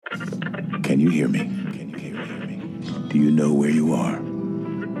Can you hear me? Do you know where you are?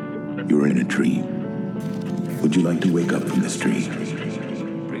 You're in a dream. Would you like to wake up from this dream?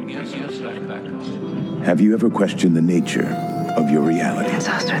 Have you ever questioned the nature of your reality? It's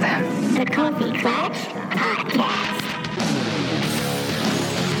us or them. The Coffee Clutch Podcast.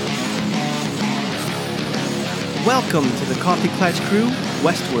 Welcome to the Coffee Klatch Crew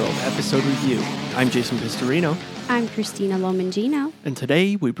Westworld episode review. I'm Jason Pistorino. I'm Christina Lomangino. And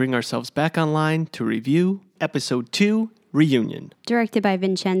today we bring ourselves back online to review episode 2, Reunion. Directed by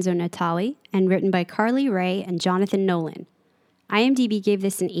Vincenzo Natali and written by Carly Ray and Jonathan Nolan. IMDb gave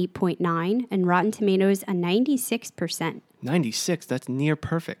this an 8.9 and Rotten Tomatoes a 96%. 96, that's near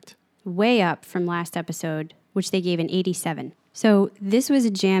perfect. Way up from last episode, which they gave an 87. So this was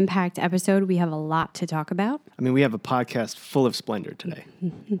a jam-packed episode. We have a lot to talk about. I mean, we have a podcast full of splendor today.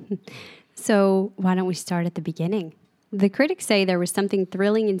 So why don't we start at the beginning? The critics say there was something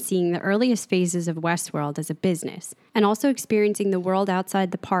thrilling in seeing the earliest phases of Westworld as a business, and also experiencing the world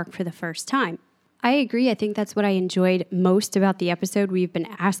outside the park for the first time. I agree. I think that's what I enjoyed most about the episode. We've been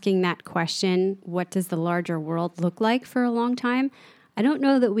asking that question, what does the larger world look like, for a long time. I don't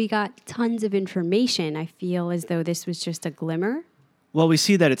know that we got tons of information. I feel as though this was just a glimmer. Well, we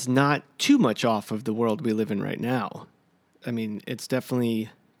see that it's not too much off of the world we live in right now. I mean, it's definitely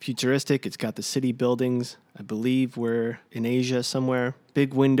futuristic. It's got the city buildings. I believe we're in Asia somewhere.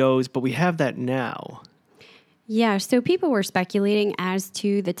 Big windows, but we have that now. Yeah, so people were speculating as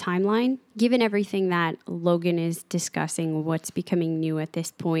to the timeline. Given everything that Logan is discussing, what's becoming new at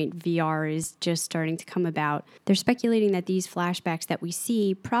this point, VR is just starting to come about. They're speculating that these flashbacks that we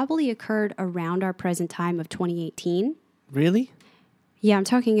see probably occurred around our present time of 2018. Really? Yeah, I'm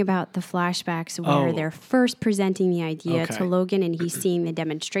talking about the flashbacks where they're first presenting the idea to Logan and he's seeing the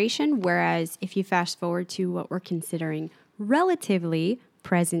demonstration. Whereas if you fast forward to what we're considering relatively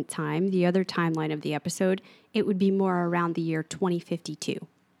present time, the other timeline of the episode, it would be more around the year 2052.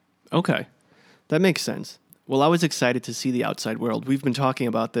 Okay, that makes sense. Well, I was excited to see the outside world. We've been talking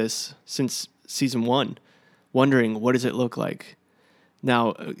about this since season 1, wondering what does it look like.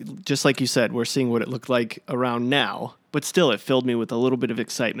 Now, just like you said, we're seeing what it looked like around now, but still it filled me with a little bit of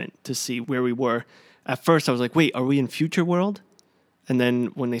excitement to see where we were. At first, I was like, wait, are we in future world? And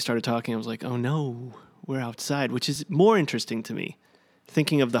then when they started talking, I was like, oh no, we're outside, which is more interesting to me,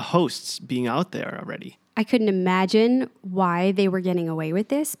 thinking of the hosts being out there already. I couldn't imagine why they were getting away with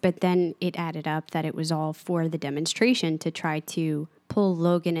this, but then it added up that it was all for the demonstration to try to pull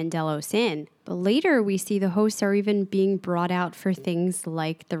Logan and Delos in. But later we see the hosts are even being brought out for things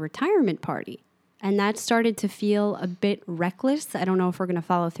like the retirement party. And that started to feel a bit reckless. I don't know if we're going to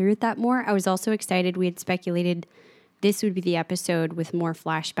follow through with that more. I was also excited. We had speculated this would be the episode with more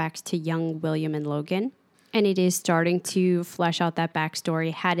flashbacks to young William and Logan. And it is starting to flesh out that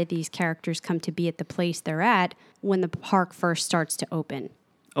backstory. How did these characters come to be at the place they're at when the park first starts to open?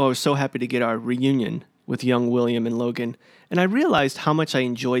 Oh, I was so happy to get our reunion with young William and Logan. And I realized how much I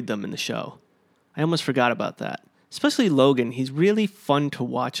enjoyed them in the show. I almost forgot about that. Especially Logan. He's really fun to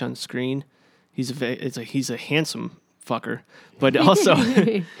watch on screen. He's a handsome fucker. But also,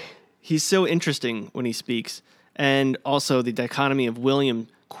 he's so interesting when he speaks. And also the dichotomy of William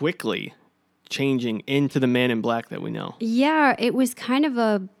quickly changing into the man in black that we know. Yeah, it was kind of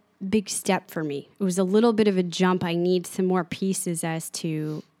a big step for me. It was a little bit of a jump. I need some more pieces as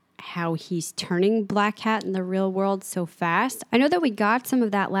to how he's turning Black Hat in the real world so fast. I know that we got some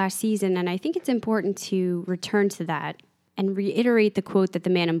of that last season, and I think it's important to return to that and reiterate the quote that the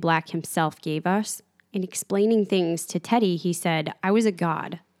man in black himself gave us. In explaining things to Teddy, he said, "I was a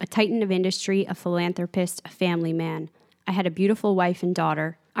god, a titan of industry, a philanthropist, a family man. I had a beautiful wife and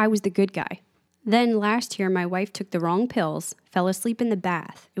daughter. I was the good guy. Then last year, my wife took the wrong pills, fell asleep in the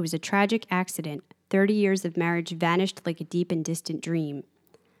bath. It was a tragic accident. 30 years of marriage vanished like a deep and distant dream.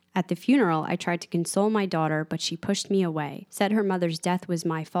 At the funeral, I tried to console my daughter, but she pushed me away, said her mother's death was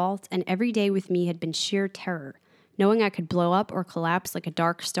my fault, and every day with me had been sheer terror, knowing I could blow up or collapse like a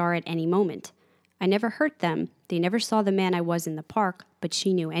dark star at any moment. I never hurt them. They never saw the man I was in the park, but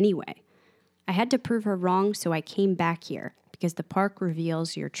she knew anyway. I had to prove her wrong, so I came back here, because the park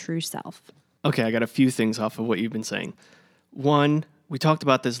reveals your true self." Okay, I got a few things off of what you've been saying. One, we talked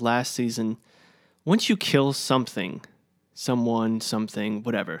about this last season. Once you kill something, someone, something,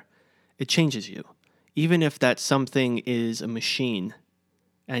 whatever, it changes you. Even if that something is a machine,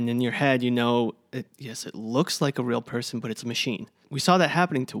 and in your head you know, yes, it looks like a real person, but it's a machine. We saw that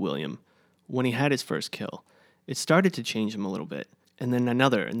happening to William when he had his first kill. It started to change him a little bit, and then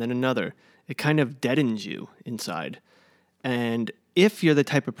another, and then another. It kind of deadens you inside. And if you're the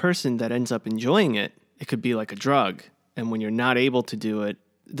type of person that ends up enjoying it, it could be like a drug. And when you're not able to do it,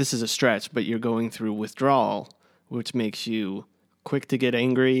 this is a stretch, but you're going through withdrawal, which makes you quick to get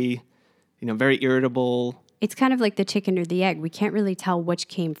angry, very irritable. It's kind of like the chicken or the egg. We can't really tell which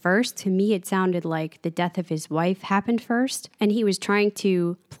came first. To me, it sounded like the death of his wife happened first, and he was trying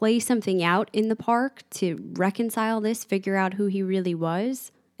to play something out in the park to reconcile this, figure out who he really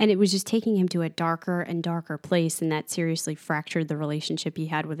was. And it was just taking him to a darker and darker place, and that seriously fractured the relationship he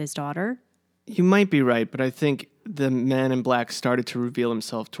had with his daughter. You might be right, but I think the Man in Black started to reveal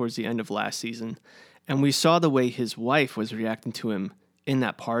himself towards the end of last season. And we saw the way his wife was reacting to him in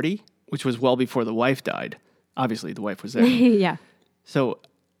that party, which was well before the wife died. Obviously, the wife was there. Yeah. So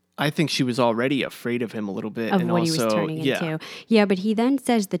I think she was already afraid of him a little bit. Of and what also, he was turning into. Yeah, but he then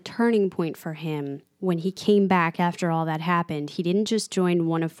says the turning point for him, when he came back after all that happened, he didn't just join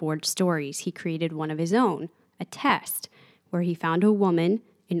one of Ford's stories. He created one of his own, a test, where he found a woman,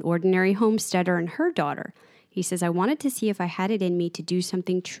 an ordinary homesteader, and her daughter. He says, I wanted to see if I had it in me to do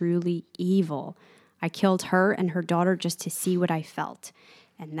something truly evil. I killed her and her daughter just to see what I felt.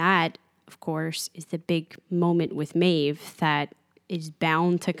 And that, of course, is the big moment with Maeve that is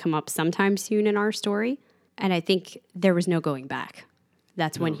bound to come up sometime soon in our story. And I think there was no going back.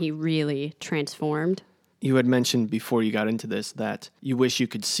 That's when he really transformed. You had mentioned before you got into this that you wish you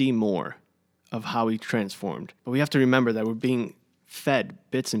could see more of how he transformed. But we have to remember that we're being fed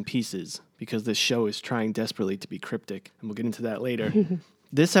bits and pieces because this show is trying desperately to be cryptic. And we'll get into that later.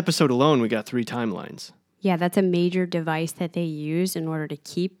 This episode alone, we got 3 timelines. Yeah, that's a major device that they use in order to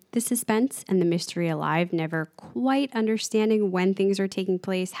keep the suspense and the mystery alive, never quite understanding when things are taking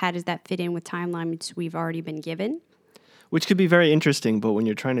place. How does that fit in with timelines we've already been given? Which could be very interesting, but when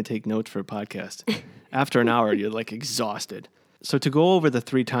you're trying to take notes for a podcast, after an hour, you're exhausted. So to go over the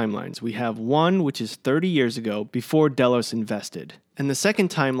 3 timelines, we have one, which is 30 years ago, before Delos invested. And the second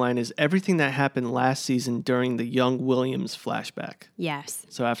timeline is everything that happened last season during the young Williams flashback. Yes.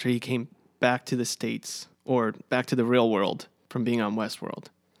 So after he came back to the States, or back to the real world from being on Westworld.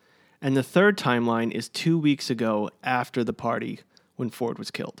 And the third timeline is 2 weeks ago after the party when Ford was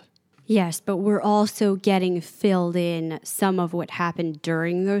killed. Yes, but we're also getting filled in some of what happened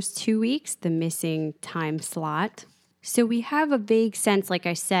during those 2 weeks, the missing time slot. So we have a vague sense, like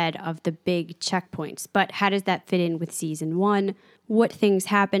I said, of the big checkpoints. But how does that fit in with season 1? What things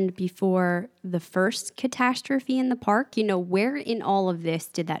happened before the first catastrophe in the park? Where in all of this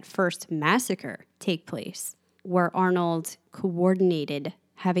did that first massacre take place? Where Arnold coordinated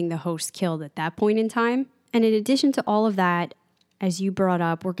having the host killed at that point in time? And in addition to all of that, as you brought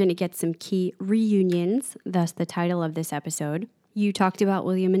up, we're going to get some key reunions, thus the title of this episode. You talked about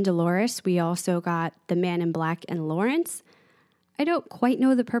William and Dolores. We also got the Man in Black and Lawrence. I don't quite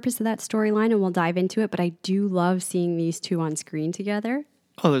know the purpose of that storyline, and we'll dive into it, but I do love seeing these two on screen together.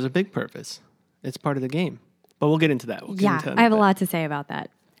 Oh, there's a big purpose. It's part of the game. But we'll get into that. I have a lot to say about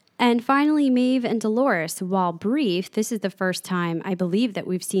that. And finally, Maeve and Dolores. While brief, this is the first time I believe that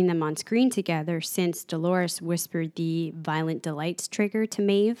we've seen them on screen together since Dolores whispered the Violent Delights trigger to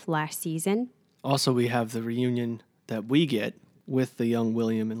Maeve last season. Also, we have the reunion that we get with the young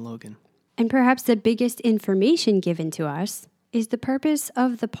William and Logan. And perhaps the biggest information given to us is the purpose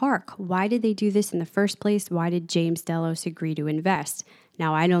of the park. Why did they do this in the first place? Why did James Delos agree to invest?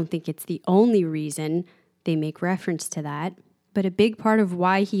 Now, I don't think it's the only reason they make reference to that, but a big part of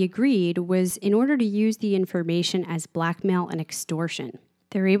why he agreed was in order to use the information as blackmail and extortion.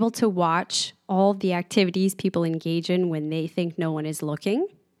 They're able to watch all the activities people engage in when they think no one is looking,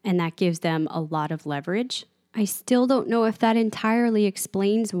 and that gives them a lot of leverage. I still don't know if that entirely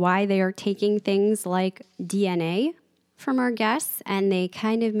explains why they are taking things like DNA from our guests, and they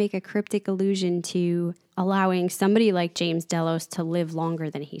kind of make a cryptic allusion to allowing somebody like James Delos to live longer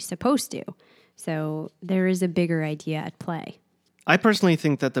than he's supposed to. So there is a bigger idea at play. I personally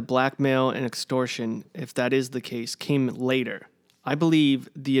think that the blackmail and extortion, if that is the case, came later. I believe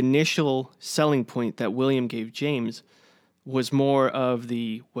the initial selling point that William gave James was more of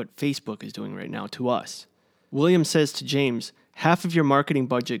what Facebook is doing right now to us. William says to James, half of your marketing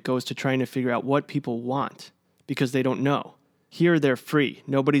budget goes to trying to figure out what people want because they don't know. Here they're free.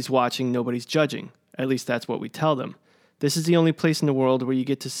 Nobody's watching, nobody's judging. At least that's what we tell them. This is the only place in the world where you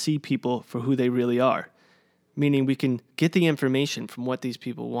get to see people for who they really are. Meaning we can get the information from what these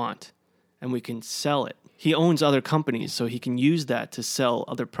people want and we can sell it. He owns other companies, so he can use that to sell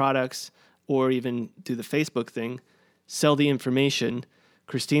other products or even do the Facebook thing, sell the information.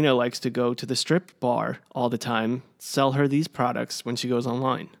 Christina likes to go to the strip bar all the time, sell her these products when she goes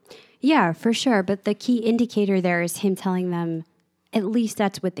online. Yeah, for sure. But the key indicator there is him telling them, at least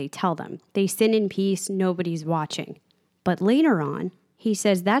that's what they tell them. They sin in peace, nobody's watching. But later on, he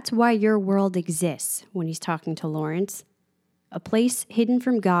says that's why your world exists when he's talking to Lawrence. a place hidden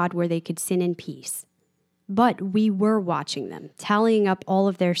from God where they could sin in peace. But we were watching them, tallying up all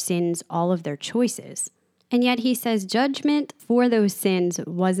of their sins, all of their choices. And yet he says judgment for those sins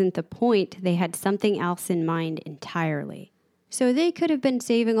wasn't the point. They had something else in mind entirely. So they could have been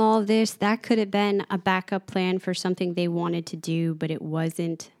saving all of this. That could have been a backup plan for something they wanted to do, but it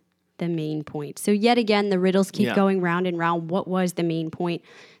wasn't the main point. So yet again, the riddles keep going round and round. What was the main point?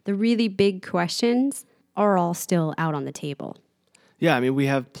 The really big questions are all still out on the table. Yeah, I mean, we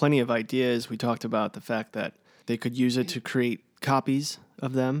have plenty of ideas. We talked about the fact that they could use it to create copies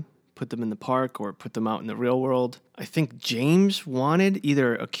of them, put them in the park or put them out in the real world. I think James wanted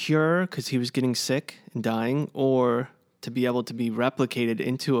either a cure because he was getting sick and dying, or to be able to be replicated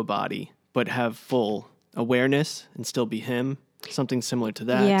into a body but have full awareness and still be him. Something similar to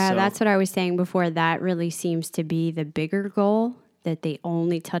that. Yeah, that's what I was saying before. That really seems to be the bigger goal that they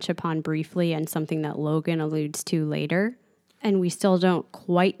only touch upon briefly, and something that Logan alludes to later. And we still don't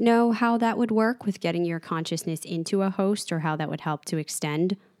quite know how that would work with getting your consciousness into a host, or how that would help to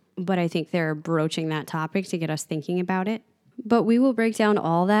extend. But I think they're broaching that topic to get us thinking about it. But we will break down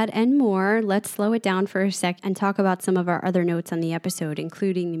all that and more. Let's slow it down for a sec and talk about some of our other notes on the episode,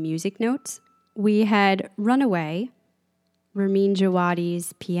 including the music notes. We had Runaway, Ramin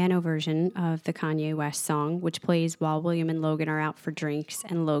Djawadi's piano version of the Kanye West song, which plays while William and Logan are out for drinks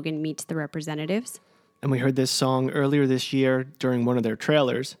and Logan meets the representatives. And we heard this song earlier this year during one of their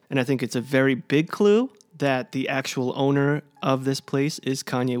trailers. And I think it's a very big clue that the actual owner of this place is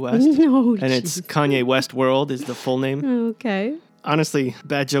Kanye West. No, and it's Kanye West World is the full name. Okay. Honestly,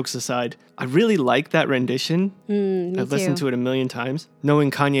 bad jokes aside, I really like that rendition. I've listened to it a million times.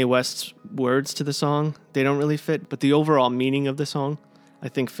 Knowing Kanye West's words to the song, they don't really fit, but the overall meaning of the song, I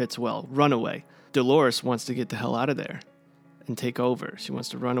think fits well. Runaway. Dolores wants to get the hell out of there and take over. She wants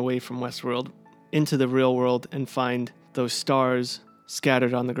to run away from Westworld into the real world and find those stars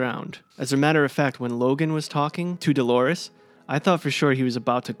scattered on the ground. As a matter of fact, when Logan was talking to Dolores, I thought for sure he was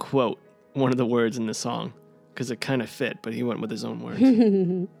about to quote one of the words in the song, because it kind of fit, but he went with his own words.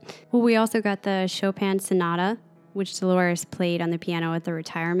 Well, we also got the Chopin Sonata, which Dolores played on the piano at the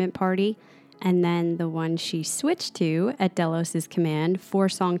retirement party, and then the one she switched to at Delos' command,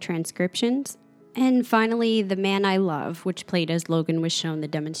 4-song transcriptions. And finally, The Man I Love, which played as Logan was shown the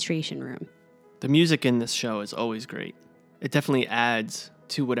demonstration room. The music in this show is always great. It definitely adds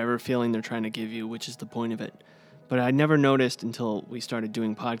to whatever feeling they're trying to give you, which is the point of it. But I never noticed until we started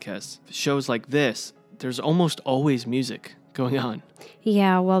doing podcasts. Shows like this, there's almost always music going on.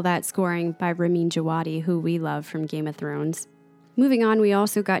 Yeah, well, that scoring by Ramin Djawadi, who we love from Game of Thrones. Moving on, we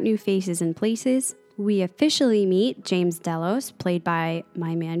also got new faces and places. We officially meet James Delos, played by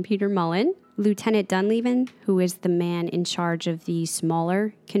my man Peter Mullen, Lieutenant Dunleavy, who is the man in charge of the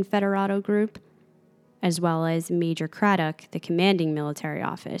smaller Confederado group, as well as Major Craddock, the commanding military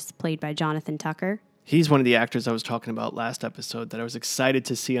office, played by Jonathan Tucker. He's one of the actors I was talking about last episode that I was excited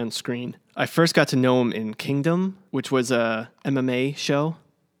to see on screen. I first got to know him in Kingdom, which was a MMA show.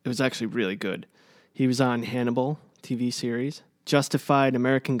 It was actually really good. He was on Hannibal TV series, Justified,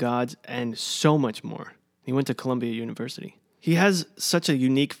 American Gods, and so much more. He went to Columbia University. He has such a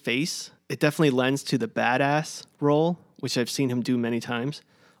unique face. It definitely lends to the badass role, which I've seen him do many times.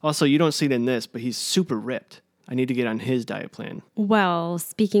 Also, you don't see it in this, but he's super ripped. I need to get on his diet plan. Well,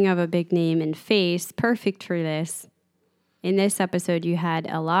 speaking of a big name and face, perfect for this. In this episode, you had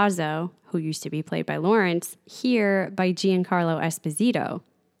El Lazo, who used to be played by Lawrence, here by Giancarlo Esposito,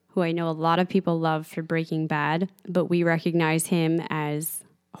 who I know a lot of people love for Breaking Bad, but we recognize him as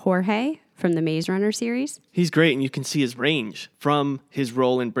Jorge from the Maze Runner series. He's great, and you can see his range from his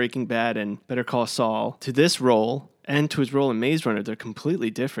role in Breaking Bad and Better Call Saul to this role and to his role in Maze Runner. They're completely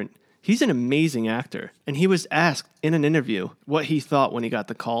different. He's an amazing actor, and he was asked in an interview what he thought when he got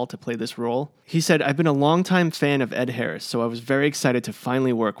the call to play this role. He said, "I've been a longtime fan of Ed Harris, so I was very excited to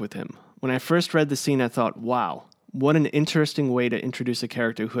finally work with him. When I first read the scene, I thought, wow, what an interesting way to introduce a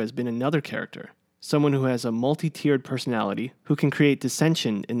character who has been another character. Someone who has a multi-tiered personality, who can create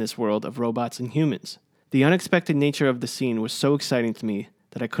dissension in this world of robots and humans. The unexpected nature of the scene was so exciting to me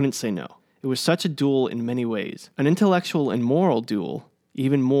that I couldn't say no. It was such a duel in many ways, an intellectual and moral duel,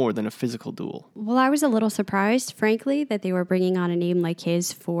 even more than a physical duel." Well, I was a little surprised, frankly, that they were bringing on a name like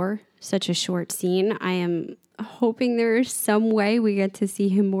his for such a short scene. I am hoping there is some way we get to see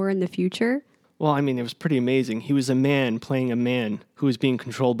him more in the future. Well, I mean, it was pretty amazing. He was a man playing a man who was being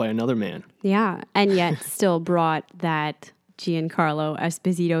controlled by another man. Yeah, and yet still brought that Giancarlo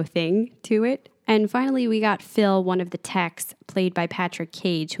Esposito thing to it. And finally, we got Phil, one of the techs, played by Patrick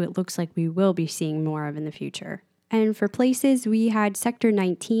Cage, who it looks like we will be seeing more of in the future. And for places, we had Sector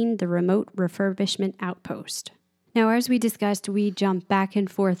 19, the Remote Refurbishment Outpost. Now, as we discussed, we jump back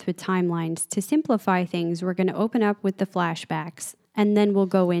and forth with timelines. To simplify things, we're going to open up with the flashbacks, and then we'll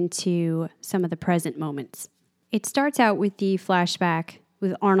go into some of the present moments. It starts out with the flashback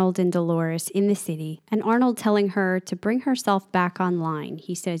with Arnold and Dolores in the city, and Arnold telling her to bring herself back online.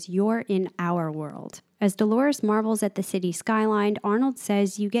 He says, "You're in our world." As Dolores marvels at the city skyline, Arnold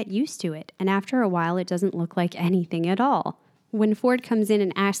says you get used to it, and after a while it doesn't look like anything at all. When Ford comes in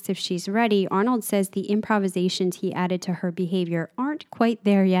and asks if she's ready, Arnold says the improvisations he added to her behavior aren't quite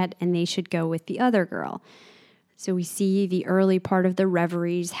there yet and they should go with the other girl. So we see the early part of the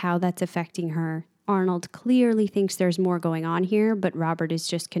reveries, how that's affecting her. Arnold clearly thinks there's more going on here, but Robert is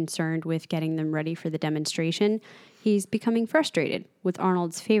just concerned with getting them ready for the demonstration. He's becoming frustrated with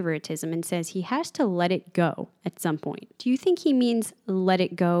Arnold's favoritism and says he has to let it go at some point. Do you think he means let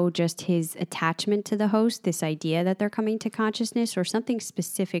it go, just his attachment to the host, this idea that they're coming to consciousness, or something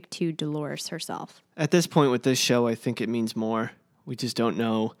specific to Dolores herself? At this point with this show, I think it means more. We just don't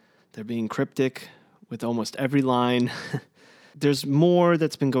know. They're being cryptic with almost every line. There's more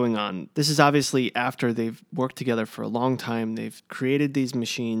that's been going on. This is obviously after they've worked together for a long time. They've created these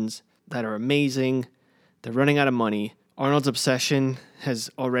machines that are amazing. They're running out of money. Arnold's obsession has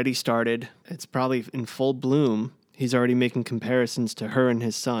already started. It's probably in full bloom. He's already making comparisons to her and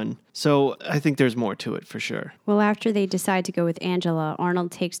his son. So I think there's more to it for sure. Well, after they decide to go with Angela,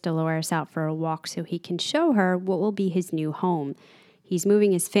 Arnold takes Dolores out for a walk so he can show her what will be his new home. He's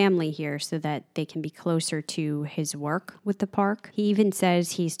moving his family here so that they can be closer to his work with the park. He even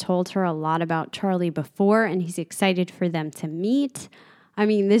says he's told her a lot about Charlie before and he's excited for them to meet. I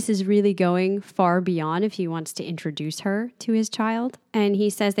mean, this is really going far beyond if he wants to introduce her to his child. And he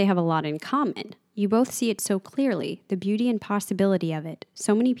says they have a lot in common. You both see it so clearly, the beauty and possibility of it.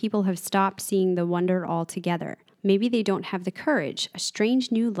 So many people have stopped seeing the wonder altogether. Maybe they don't have the courage. A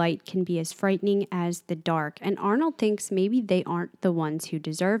strange new light can be as frightening as the dark. And Arnold thinks maybe they aren't the ones who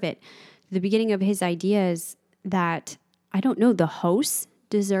deserve it. The beginning of his idea is that, I don't know, the hosts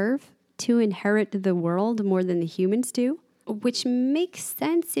deserve to inherit the world more than the humans do, which makes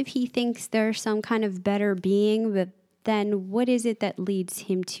sense if he thinks they're some kind of better being, but then what is it that leads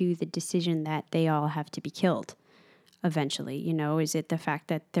him to the decision that they all have to be killed? Eventually, is it the fact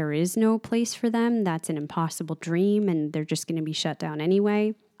that there is no place for them? That's an impossible dream and they're just going to be shut down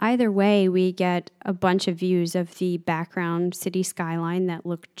anyway. Either way, we get a bunch of views of the background city skyline that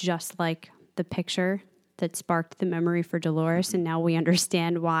look just like the picture that sparked the memory for Dolores. And now we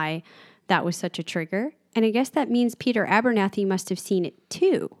understand why that was such a trigger. And I guess that means Peter Abernathy must have seen it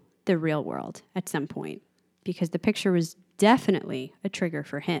too, the real world, at some point, because the picture was definitely a trigger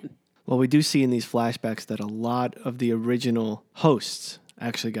for him. Well, we do see in these flashbacks that a lot of the original hosts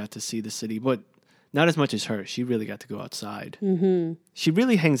actually got to see the city, but not as much as her. She really got to go outside. Mm-hmm. She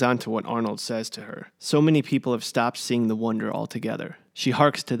really hangs on to what Arnold says to her. So many people have stopped seeing the wonder altogether. She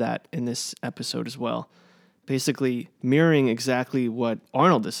harks to that in this episode as well, basically mirroring exactly what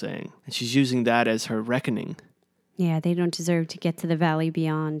Arnold is saying. And she's using that as her reckoning. Yeah, they don't deserve to get to the valley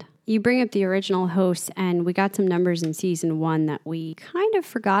beyond. You bring up the original hosts, and we got some numbers in season 1 that we kind of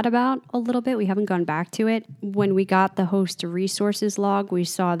forgot about a little bit. We haven't gone back to it. When we got the host resources log, we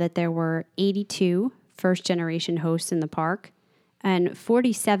saw that there were 82 first-generation hosts in the park, and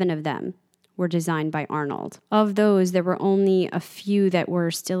 47 of them were designed by Arnold. Of those, there were only a few that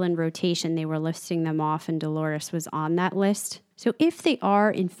were still in rotation. They were listing them off, and Dolores was on that list. So if they are,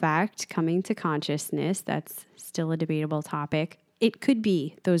 in fact, coming to consciousness, that's still a debatable topic. It could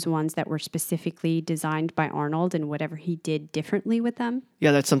be those ones that were specifically designed by Arnold and whatever he did differently with them.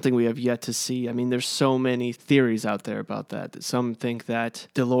 Yeah, that's something we have yet to see. I mean, there's so many theories out there about that. Some think that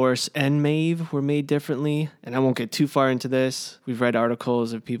Dolores and Maeve were made differently, and I won't get too far into this. We've read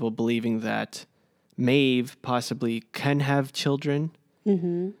articles of people believing that Maeve possibly can have children,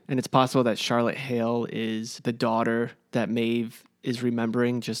 and it's possible that Charlotte Hale is the daughter that Maeve is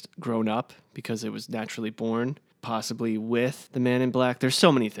remembering, just grown up because it was naturally born. Possibly with the Man in Black. There's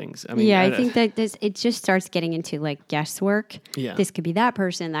so many things. I mean, I think that it just starts getting into like guesswork. Yeah. This could be that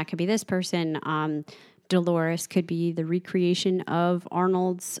person. That could be this person. Dolores could be the recreation of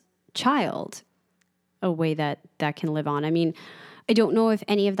Arnold's child, a way that can live on. I mean, I don't know if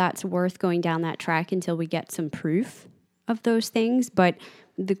any of that's worth going down that track until we get some proof of those things. But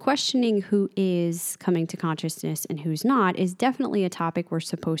the questioning who is coming to consciousness and who's not is definitely a topic we're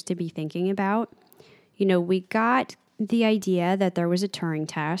supposed to be thinking about. We got the idea that there was a Turing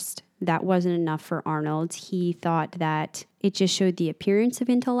test. That wasn't enough for Arnold. He thought that it just showed the appearance of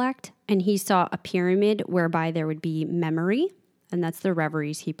intellect, and he saw a pyramid whereby there would be memory, and that's the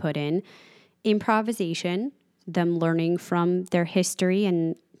reveries he put in, improvisation, them learning from their history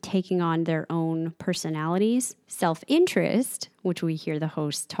and taking on their own personalities, self-interest, which we hear the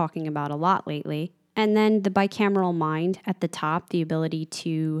host talking about a lot lately, and then the bicameral mind at the top, the ability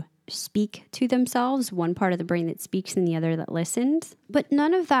to speak to themselves, one part of the brain that speaks and the other that listens. But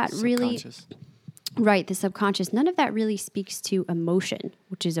none of that really... Right, the subconscious. None of that really speaks to emotion,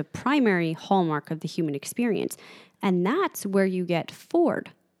 which is a primary hallmark of the human experience. And that's where you get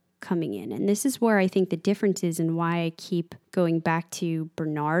Ford coming in. And this is where I think the difference is and why I keep going back to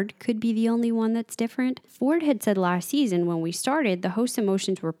Bernard could be the only one that's different. Ford had said last season when we started, the host's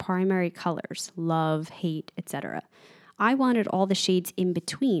emotions were primary colors, love, hate, etc. I wanted all the shades in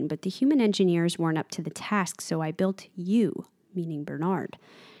between, but the human engineers weren't up to the task, so I built you, meaning Bernard.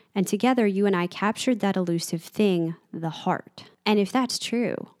 And together, you and I captured that elusive thing, the heart. And if that's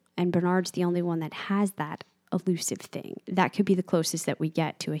true, and Bernard's the only one that has that elusive thing, that could be the closest that we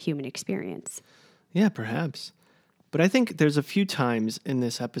get to a human experience. Yeah, perhaps. But I think there's a few times in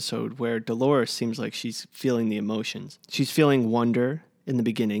this episode where Dolores seems like she's feeling the emotions. She's feeling wonder in the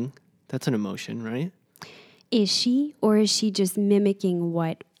beginning. That's an emotion, right? Is she, or is she just mimicking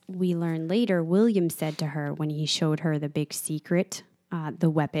what we learn later William said to her when he showed her the big secret, the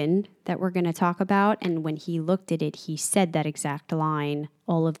weapon that we're going to talk about? And when he looked at it, he said that exact line,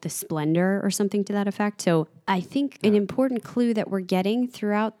 all of the splendor or something to that effect. So I think an important clue that we're getting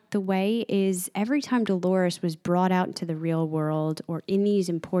throughout the way is every time Dolores was brought out into the real world or in these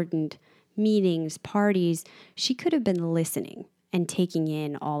important meetings, parties, she could have been listening and taking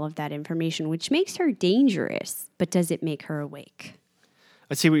in all of that information, which makes her dangerous. But does it make her awake?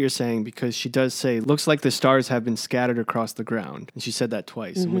 I see what you're saying, because she does say, looks like the stars have been scattered across the ground. And she said that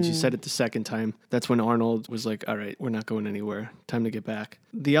twice. And when she said it the second time, that's when Arnold was like, all right, we're not going anywhere. Time to get back.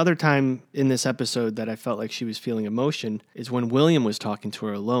 The other time in this episode that I felt like she was feeling emotion is when William was talking to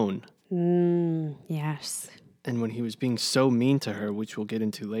her alone. Yes. And when he was being so mean to her, which we'll get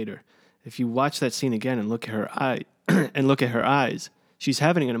into later. If you watch that scene again and look at her eyes, she's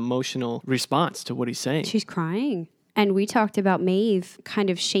having an emotional response to what he's saying. She's crying. And we talked about Maeve kind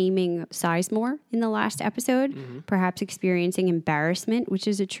of shaming Sizemore in the last episode, perhaps experiencing embarrassment, which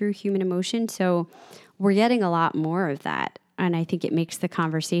is a true human emotion. So we're getting a lot more of that. And I think it makes the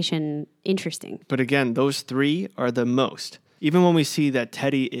conversation interesting. But again, those three are the most. Even when we see that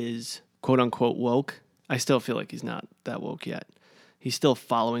Teddy is quote unquote woke, I still feel like he's not that woke yet. He's still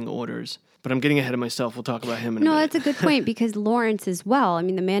following orders. But I'm getting ahead of myself. We'll talk about him in a minute. No, that's a good point, because Lawrence as well. I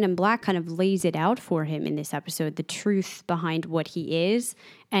mean, the Man in Black kind of lays it out for him in this episode, the truth behind what he is.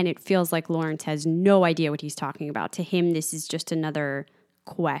 And it feels like Lawrence has no idea what he's talking about. To him, this is just another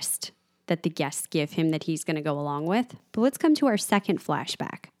quest that the guests give him that he's going to go along with. But let's come to our second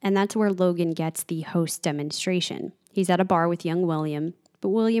flashback. And that's where Logan gets the host demonstration. He's at a bar with young William. But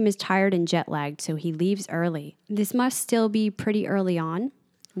William is tired and jet-lagged, so he leaves early. This must still be pretty early on.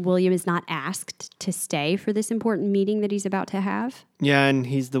 William is not asked to stay for this important meeting that he's about to have. Yeah, and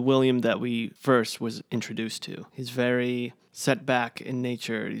he's the William that we first was introduced to. He's very set back in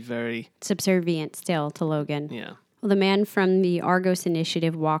nature. He's very subservient still to Logan. Yeah. Well, the man from the Argos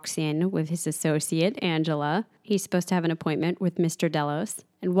Initiative walks in with his associate, Angela. He's supposed to have an appointment with Mr. Delos.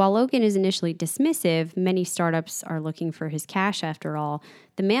 And while Logan is initially dismissive, many startups are looking for his cash after all,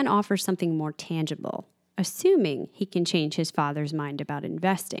 the man offers something more tangible, assuming he can change his father's mind about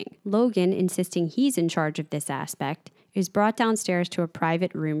investing. Logan, insisting he's in charge of this aspect, is brought downstairs to a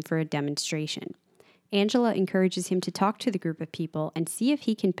private room for a demonstration. Angela encourages him to talk to the group of people and see if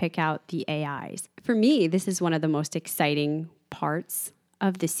he can pick out the AIs. For me, this is one of the most exciting parts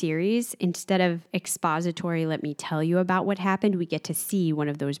of the series. Instead of expository, let me tell you about what happened, we get to see one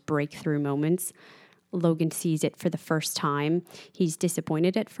of those breakthrough moments. Logan sees it for the first time. He's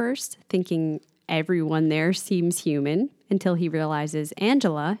disappointed at first, thinking everyone there seems human, until he realizes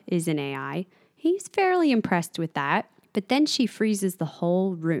Angela is an AI. He's fairly impressed with that, but then she freezes the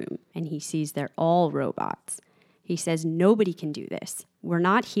whole room and he sees they're all robots. He says, nobody can do this. We're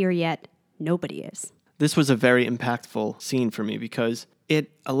not here yet. Nobody is. This was a very impactful scene for me because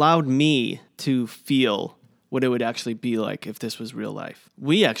it allowed me to feel what it would actually be like if this was real life.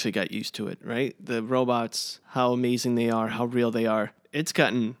 We actually got used to it, right? The robots, how amazing they are, how real they are. It's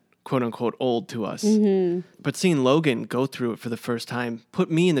gotten quote unquote old to us. But seeing Logan go through it for the first time put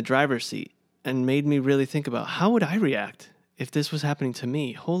me in the driver's seat and made me really think about how would I react if this was happening to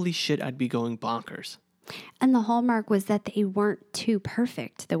me? Holy shit, I'd be going bonkers. And the hallmark was that they weren't too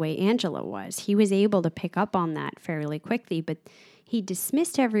perfect the way Angela was. He was able to pick up on that fairly quickly, but he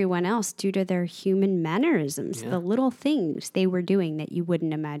dismissed everyone else due to their human mannerisms, the little things they were doing that you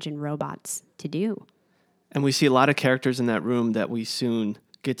wouldn't imagine robots to do. And we see a lot of characters in that room that we soon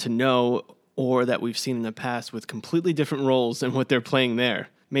get to know or that we've seen in the past with completely different roles than what they're playing there.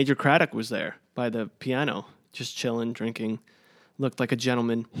 Major Craddock was there by the piano, just chilling, drinking, looked like a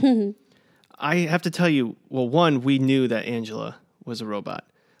gentleman. I have to tell you, well, one, we knew that Angela was a robot,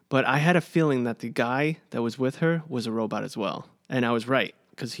 but I had a feeling that the guy that was with her was a robot as well. And I was right,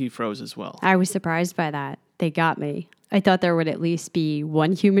 because he froze as well. I was surprised by that. They got me. I thought there would at least be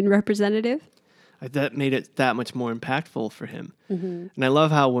one human representative. That made it that much more impactful for him. And I love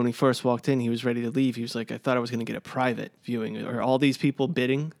how when he first walked in, he was ready to leave. He was like, I thought I was going to get a private viewing. Or all these people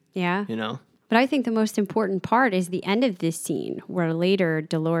bidding, Yeah. you know? But I think the most important part is the end of this scene, where later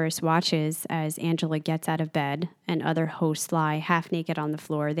Dolores watches as Angela gets out of bed and other hosts lie half naked on the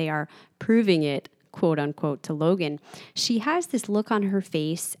floor. They are proving it, quote unquote, to Logan. She has this look on her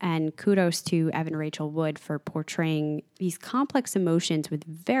face, and kudos to Evan Rachel Wood for portraying these complex emotions with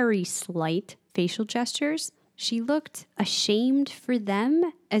very slight facial gestures. She looked ashamed for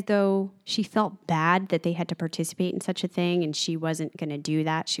them, as though she felt bad that they had to participate in such a thing and she wasn't going to do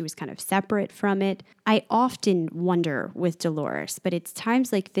that. She was kind of separate from it. I often wonder with Dolores, but it's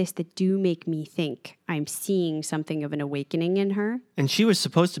times like this that do make me think I'm seeing something of an awakening in her. And she was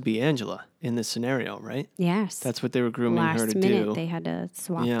supposed to be Angela in this scenario, right? Yes. That's what they were grooming her Last to minute, do. they had to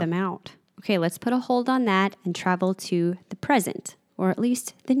swap Yeah. them out. Okay, let's put a hold on that and travel to the present, or at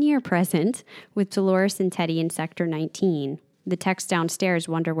least the near present, with Dolores and Teddy in Sector 19. The techs downstairs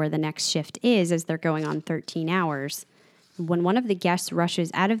wonder where the next shift is as they're going on 13 hours. When one of the guests rushes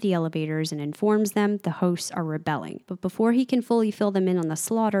out of the elevators and informs them, the hosts are rebelling. But before he can fully fill them in on the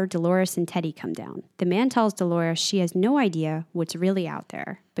slaughter, Dolores and Teddy come down. The man tells Dolores she has no idea what's really out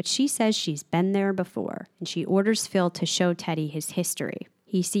there, but she says she's been there before, and she orders Phil to show Teddy his history.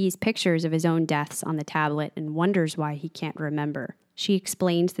 He sees pictures of his own deaths on the tablet and wonders why he can't remember. She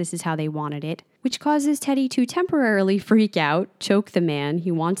explains this is how they wanted it, which causes Teddy to temporarily freak out, choke the man.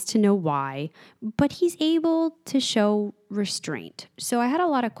 He wants to know why, but he's able to show restraint. So I had a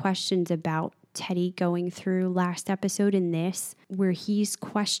lot of questions about Teddy going through last episode in this, where he's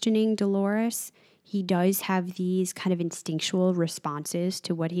questioning Dolores. He does have these kind of instinctual responses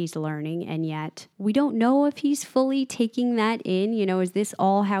to what he's learning, and yet we don't know if he's fully taking that in. You know, is this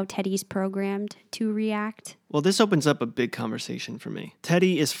all how Teddy's programmed to react? Well, this opens up a big conversation for me.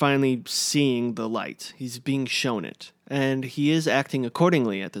 Teddy is finally seeing the light. He's being shown it. And he is acting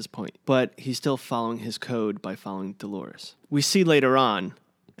accordingly at this point. But he's still following his code by following Dolores. We see later on,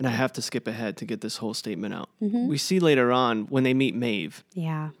 and I have to skip ahead to get this whole statement out. We see later on when they meet Maeve.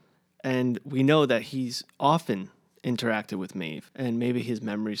 Yeah. And we know that he's often interacted with Maeve. And maybe his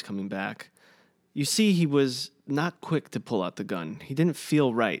memory's coming back. You see, he was not quick to pull out the gun. He didn't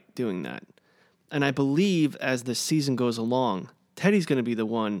feel right doing that. And I believe as the season goes along, Teddy's going to be the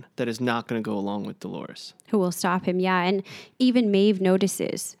one that is not going to go along with Dolores. Who will stop him, yeah. And even Maeve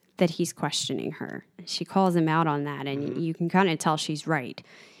notices that he's questioning her. She calls him out on that, and you can kind of tell she's right.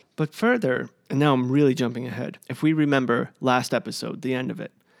 But further, and now I'm really jumping ahead, if we remember last episode, the end of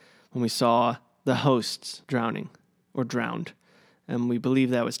it, when we saw the hosts drowning, or drowned, and we believe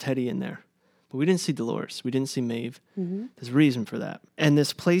that was Teddy in there. But we didn't see Dolores. We didn't see Maeve. There's a reason for that. And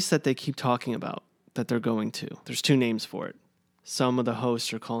this place that they keep talking about, that they're going to, there's two names for it. Some of the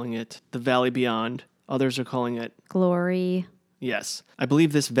hosts are calling it the Valley Beyond. Others are calling it Glory. Yes. I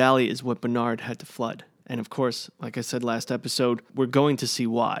believe this valley is what Bernard had to flood. And of course, like I said last episode, we're going to see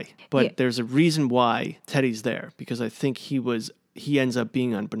why. But Yeah. there's a reason why Teddy's there, because I think he ends up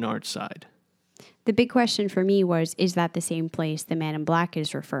being on Bernard's side. The big question for me was, is that the same place the Man in Black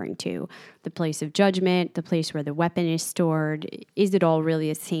is referring to? The place of judgment, the place where the weapon is stored? Is it all really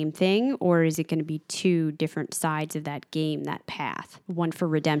the same thing, or is it going to be two different sides of that game, that path? One for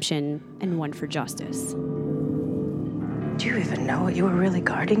redemption and one for justice. Do you even know what you were really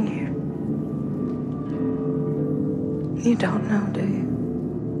guarding here? You don't know, do you?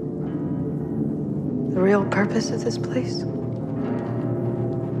 The real purpose of this place?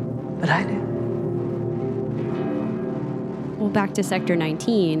 But I do. Well, back to Sector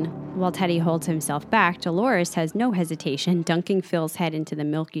 19. While Teddy holds himself back, Dolores has no hesitation dunking Phil's head into the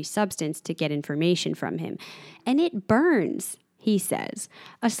milky substance to get information from him. And it burns, he says.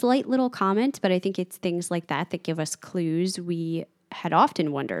 A slight little comment, but I think it's things like that that give us clues. We had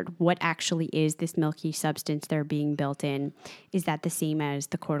often wondered what actually is this milky substance they're being built in. Is that the same as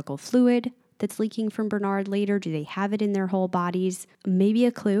the cortical fluid that's leaking from Bernard later? Do they have it in their whole bodies? Maybe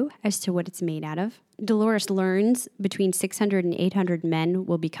a clue as to what it's made out of. Dolores learns between 600 and 800 men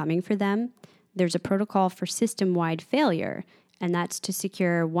will be coming for them. There's a protocol for system-wide failure, and that's to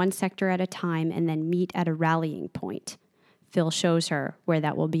secure one sector at a time and then meet at a rallying point. Phil shows her where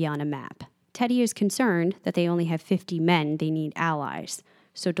that will be on a map. Teddy is concerned that they only have 50 men. They need allies.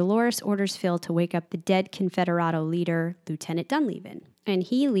 So Dolores orders Phil to wake up the dead Confederado leader, Lieutenant Dunleavy. And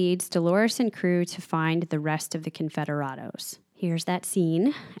he leads Dolores and crew to find the rest of the Confederados. Here's that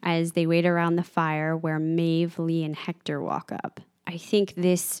scene as they wait around the fire where Maeve, Lee, and Hector walk up. I think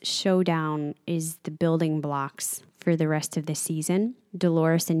this showdown is the building blocks for the rest of the season.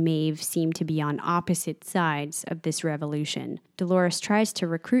 Dolores and Maeve seem to be on opposite sides of this revolution. Dolores tries to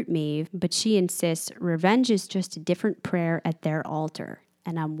recruit Maeve, but she insists revenge is just a different prayer at their altar,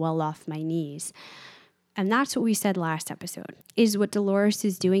 and I'm well off my knees. And that's what we said last episode. Is what Dolores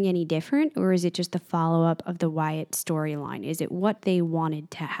is doing any different, or is it just a follow-up of the Wyatt storyline? Is it what they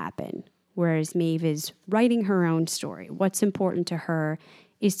wanted to happen? Whereas Maeve is writing her own story. What's important to her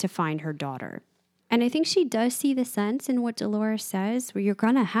is to find her daughter. And I think she does see the sense in what Dolores says, where you're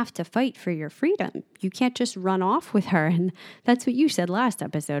going to have to fight for your freedom. You can't just run off with her. And that's what you said last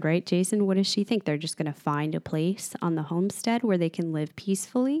episode, right, Jason? What does she think? They're just going to find a place on the homestead where they can live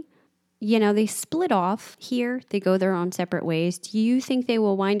peacefully? You know, they split off here. They go their own separate ways. Do you think they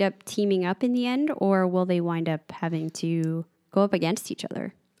will wind up teaming up in the end, or will they wind up having to go up against each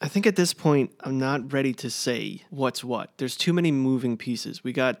other? I think at this point, I'm not ready to say what's what. There's too many moving pieces.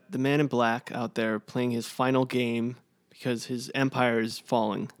 We got the Man in Black out there playing his final game because his empire is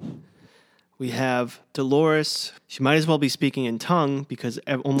falling. We have Dolores. She might as well be speaking in tongue because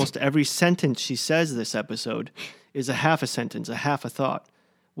almost every sentence she says this episode is a half a sentence, a half a thought,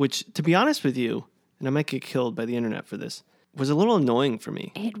 which, to be honest with you, and I might get killed by the internet for this, was a little annoying for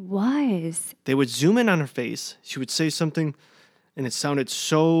me. It was. They would zoom in on her face. She would say something, and it sounded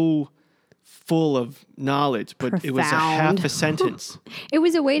so full of knowledge, but it was a half a sentence. It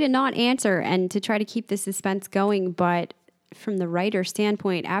was a way to not answer and to try to keep the suspense going, but from the writer's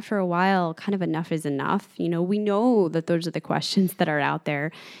standpoint, after a while, kind of enough is enough. You know, we know that those are the questions that are out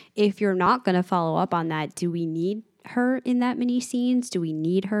there. If you're not going to follow up on that, do we need her in that many scenes? Do we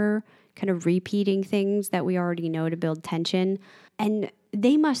need her kind of repeating things that we already know to build tension? And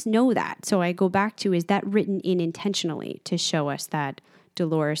they must know that. So I go back to, is that written in intentionally to show us that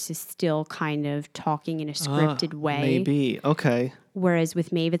Dolores is still kind of talking in a scripted way? Maybe. Okay. Whereas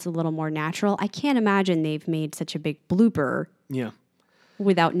with Maeve, it's a little more natural. I can't imagine they've made such a big blooper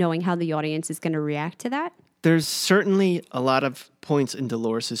without knowing how the audience is going to react to that. There's certainly a lot of points in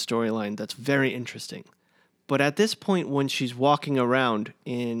Dolores' storyline that's very interesting. But at this point, when she's walking around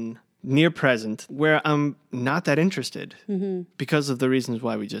in near present, where I'm not that interested because of the reasons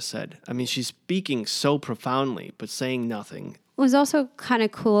why we just said. I mean, she's speaking so profoundly, but saying nothing. It was also kind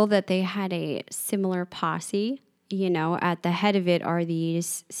of cool that they had a similar posse. You know, at the head of it are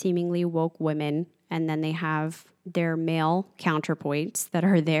these seemingly woke women, and then they have their male counterpoints that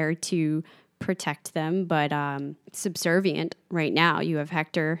are there to protect them, but subservient right now. You have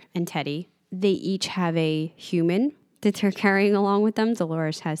Hector and Teddy. They each have a human that they're carrying along with them.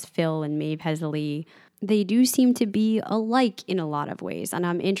 Dolores has Phil and Maeve has Lee. They do seem to be alike in a lot of ways, and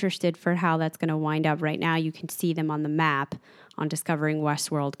I'm interested for how that's going to wind up. Right now, you can see them on the map on Discovering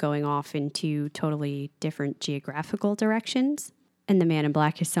Westworld going off into totally different geographical directions, and the Man in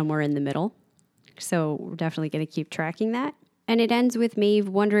Black is somewhere in the middle. So we're definitely going to keep tracking that. And it ends with Maeve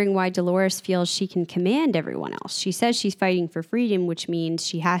wondering why Dolores feels she can command everyone else. She says she's fighting for freedom, which means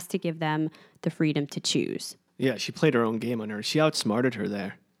she has to give them the freedom to choose. Yeah, she played her own game on her. She outsmarted her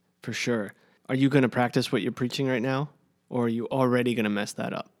there, for sure. Are you going to practice what you're preaching right now? Or are you already going to mess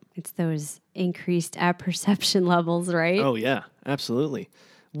that up? It's those increased apperception levels, right? Oh, yeah, absolutely.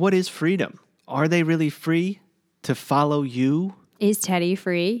 What is freedom? Are they really free to follow you? Is Teddy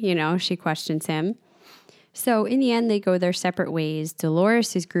free? You know, she questions him. So in the end, they go their separate ways.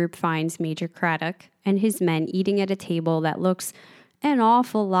 Dolores' group finds Major Craddock and his men eating at a table that looks an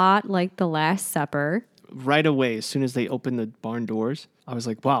awful lot like the Last Supper. Right away, as soon as they opened the barn doors, I was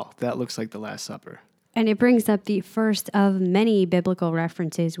like, wow, that looks like the Last Supper. And it brings up the first of many biblical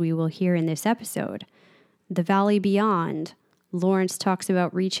references we will hear in this episode. The Valley Beyond. Lawrence talks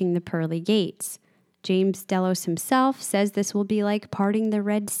about reaching the pearly gates. James Delos himself says this will be like parting the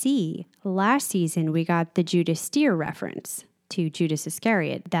Red Sea. Last season, we got the Judas steer reference to Judas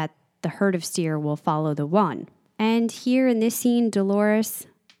Iscariot, that the herd of steer will follow the one. And here in this scene, Dolores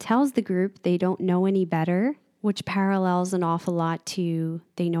tells the group they don't know any better, which parallels an awful lot to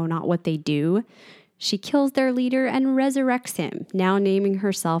they know not what they do. She kills their leader and resurrects him, now naming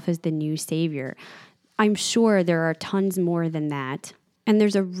herself as the new savior. I'm sure there are tons more than that. And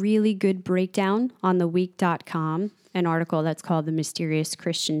there's a really good breakdown on theweek.com, an article that's called The Mysterious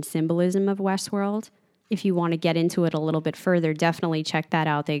Christian Symbolism of Westworld. If you want to get into it a little bit further, definitely check that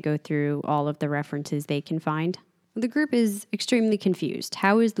out. They go through all of the references they can find. The group is extremely confused.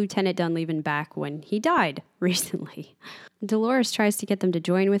 How is Lieutenant Dunleavy back when he died recently? Dolores tries to get them to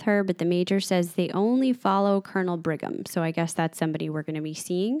join with her, but the Major says they only follow Colonel Brigham, so I guess that's somebody we're going to be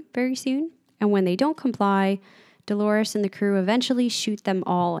seeing very soon. And when they don't comply, Dolores and the crew eventually shoot them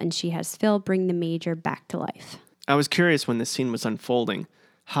all, and she has Phil bring the Major back to life. I was curious when this scene was unfolding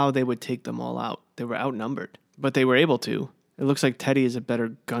how they would take them all out. They were outnumbered, but they were able to. It looks like Teddy is a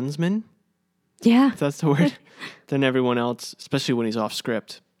better gunsman, Yeah. if that's the word, than everyone else, especially when he's off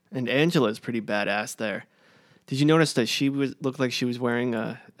script. And Angela's pretty badass there. Did you notice that looked like she was wearing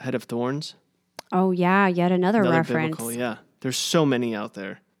a head of thorns? Oh, yeah, yet another reference. Biblical, yeah. There's so many out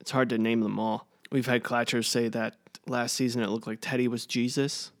there. It's hard to name them all. We've had Clatchers say that last season it looked like Teddy was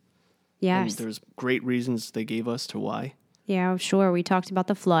Jesus. Yes. And there's great reasons they gave us to why. Yeah, sure. We talked about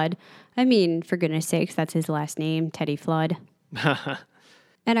the Flood. I mean, for goodness sakes, that's his last name, Teddy Flood.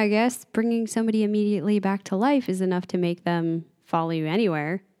 And I guess bringing somebody immediately back to life is enough to make them follow you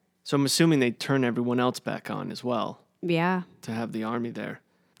anywhere. So I'm assuming they turn everyone else back on as well Yeah. to have the army there.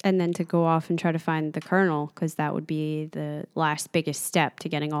 And then to go off and try to find the colonel, because that would be the last biggest step to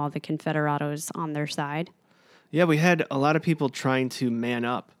getting all the Confederados on their side. Yeah, we had a lot of people trying to man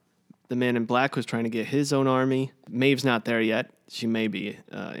up. The Man in Black was trying to get his own army. Maeve's not there yet. She may be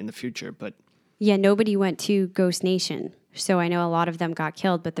in the future, but... Yeah, nobody went to Ghost Nation. So I know a lot of them got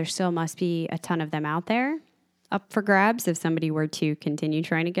killed, but there still must be a ton of them out there up for grabs if somebody were to continue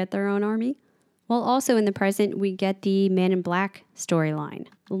trying to get their own army. Well, also in the present, we get the Man in Black storyline.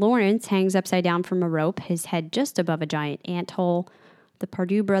 Lawrence hangs upside down from a rope, his head just above a giant ant hole. The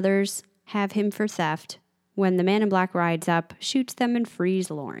Pardue brothers have him for theft. When the Man in Black rides up, shoots them and frees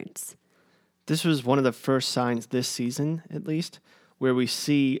Lawrence. This was one of the first signs this season, at least, where we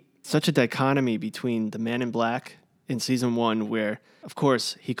see such a dichotomy between the Man in Black in season 1 where, of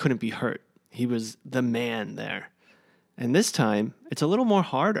course, he couldn't be hurt. He was the man there. And this time, it's a little more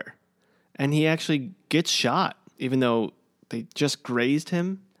harder. And he actually gets shot, even though they just grazed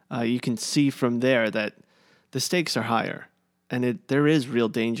him. You can see from there that the stakes are higher. And there is real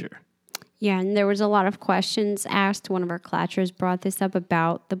danger. Yeah, and there was a lot of questions asked. One of our Clatchers brought this up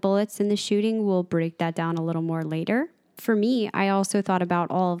about the bullets in the shooting. We'll break that down a little more later. For me, I also thought about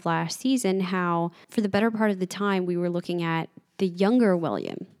all of last season, how for the better part of the time, we were looking at the younger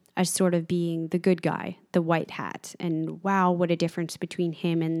William as sort of being the good guy, the white hat. And wow, what a difference between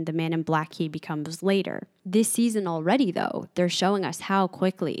him and the Man in Black he becomes later. This season already, though, they're showing us how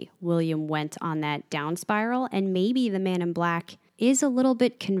quickly William went on that down spiral. And maybe the Man in Black is a little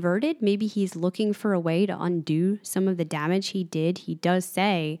bit converted. Maybe he's looking for a way to undo some of the damage he did. He does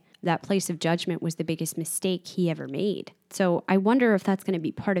say that place of judgment was the biggest mistake he ever made. So I wonder if that's going to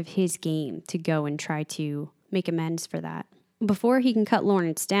be part of his game to go and try to make amends for that. Before he can cut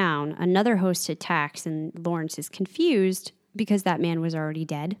Lawrence down, another host attacks and Lawrence is confused because that man was already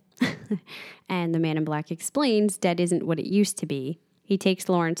dead. And the Man in Black explains dead isn't what it used to be. He takes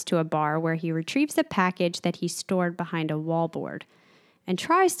Lawrence to a bar where he retrieves a package that he stored behind a wallboard and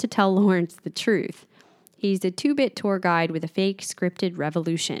tries to tell Lawrence the truth. He's a 2-bit tour guide with a fake scripted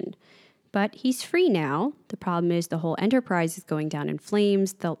revolution. But he's free now. The problem is the whole enterprise is going down in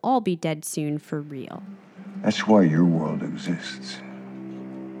flames. They'll all be dead soon for real. That's why your world exists.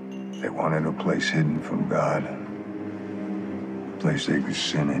 They wanted a place hidden from God. A place they could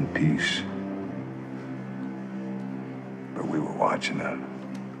sin in peace. But we were watching them.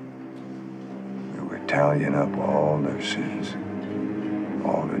 We were tallying up all their sins.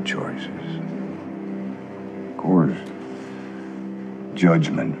 All their choices. Of course,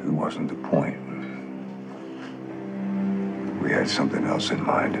 judgment wasn't the point. We had something else in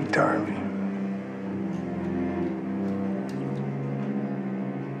mind entirely.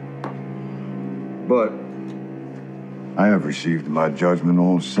 But I have received my judgment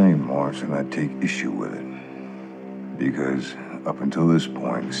all the same, Morris, and I take issue with it. Because up until this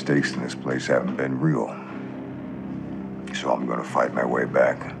point, the stakes in this place haven't been real. So I'm gonna fight my way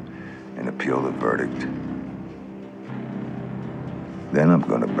back and appeal the verdict. Then I'm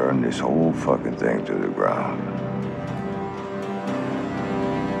gonna burn this whole fucking thing to the ground.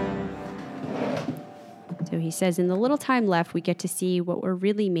 So he says, in the little time left, we get to see what we're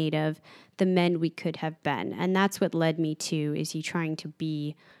really made of, the men we could have been. And that's what led me to, is he trying to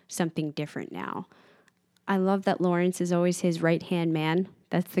be something different now? I love that Lawrence is always his right-hand man.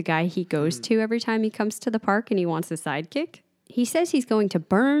 That's the guy he goes to every time he comes to the park and he wants a sidekick. He says he's going to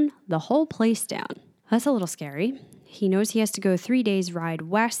burn the whole place down. That's a little scary. He knows he has to go 3 days ride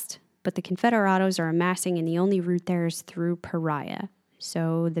west, but the Confederados are amassing and the only route there is through Pariah.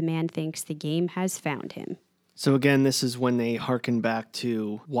 So the man thinks the game has found him. So again, this is when they hearken back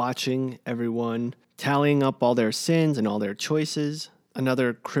to watching everyone tallying up all their sins and all their choices.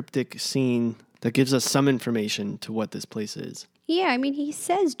 Another cryptic scene that gives us some information to what this place is. Yeah, I mean, he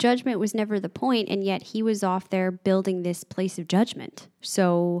says judgment was never the point, and yet he was off there building this place of judgment.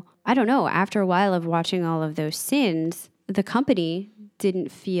 So, I don't know, after a while of watching all of those sins, the company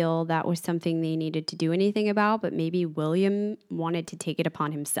didn't feel that was something they needed to do anything about, but maybe William wanted to take it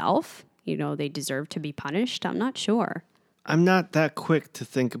upon himself. You know, they deserve to be punished. I'm not sure. I'm not that quick to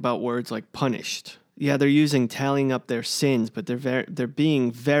think about words like punished. Yeah, they're using tallying up their sins, but they're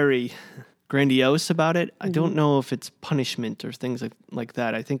being very grandiose about it. I don't know if it's punishment or things like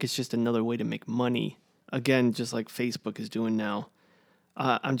that. I think it's just another way to make money. Again, just like Facebook is doing now.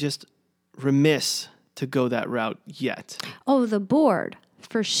 I'm just remiss to go that route yet. Oh, the board,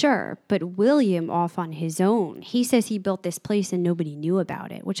 for sure. But William off on his own. He says he built this place and nobody knew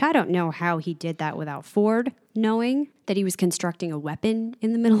about it, which I don't know how he did that without Ford knowing that he was constructing a weapon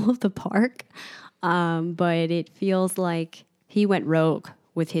in the middle of the park. But it feels like he went rogue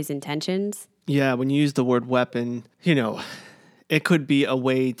with his intentions. Yeah, when you use the word weapon, you know, it could be a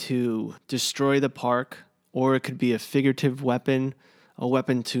way to destroy the park, or it could be a figurative weapon. A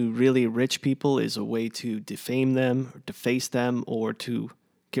weapon to really rich people is a way to defame them, or deface them, or to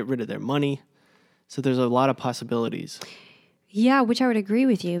get rid of their money. So there's a lot of possibilities. Yeah, which I would agree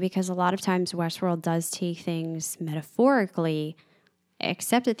with you, because a lot of times Westworld does take things metaphorically,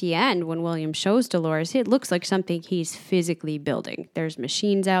 except at the end when William shows Dolores, it looks like something he's physically building. There's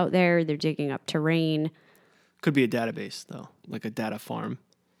machines out there, they're digging up terrain. Could be a database, though, like a data farm.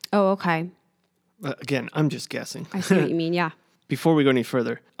 Oh, okay. Again, I'm just guessing. I see what you mean, yeah. Before we go any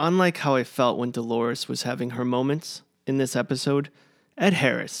further, unlike how I felt when Dolores was having her moments in this episode, Ed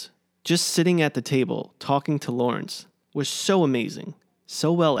Harris, just sitting at the table talking to Lawrence, was so amazing.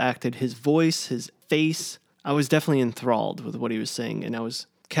 So well acted. His voice, his face. I was definitely enthralled with what he was saying, and I was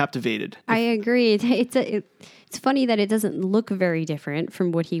captivated. I agree. It's funny that it doesn't look very different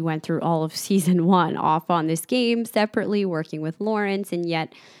from what he went through all of season 1, off on this game, separately, working with Lawrence, and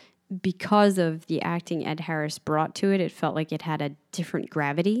yet because of the acting Ed Harris brought to it, it felt like it had a different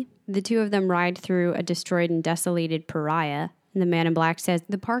gravity. The two of them ride through a destroyed and desolated Pariah, and the man in black says,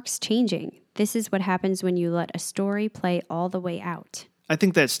 "The park's changing. This is what happens when you let a story play all the way out." I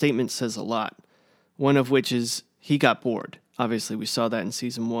think that statement says a lot. One of which is he got bored. Obviously, we saw that in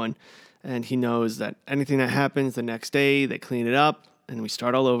season 1, and he knows that anything that happens the next day, they clean it up, and we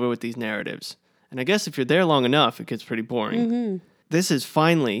start all over with these narratives. And I guess if you're there long enough, it gets pretty boring. Mm-hmm. This is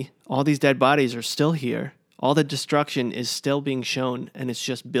finally, all these dead bodies are still here. All the destruction is still being shown, and it's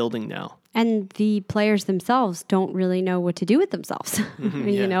just building now. And the players themselves don't really know what to do with themselves.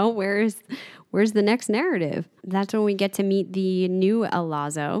 You know, where's the next narrative? That's when we get to meet the new El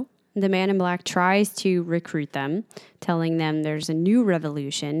Lazo. The man in black tries to recruit them, telling them there's a new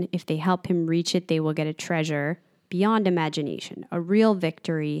revolution. If they help him reach it, they will get a treasure beyond imagination, a real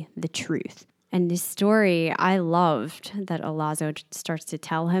victory, the truth. And this story, I loved that El Lazo starts to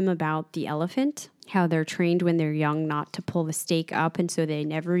tell him about the elephant, how they're trained when they're young not to pull the stake up, and so they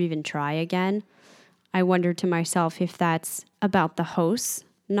never even try again. I wondered to myself if that's about the hosts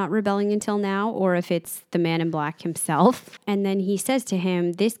not rebelling until now, or if it's the man in black himself. And then he says to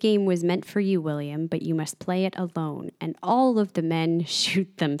him, "This game was meant for you, William, but you must play it alone." And all of the men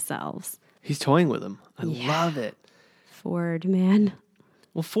shoot themselves. He's toying with him. I love it. Ford, man.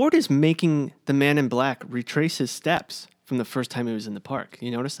 Well, Ford is making the man in black retrace his steps from the first time he was in the park.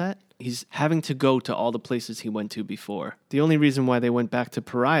 You notice that? He's having to go to all the places he went to before. The only reason why they went back to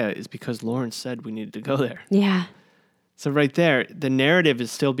Pariah is because Lawrence said we needed to go there. Yeah. So right there, the narrative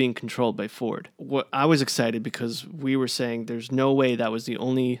is still being controlled by Ford. I was excited because we were saying there's no way that was the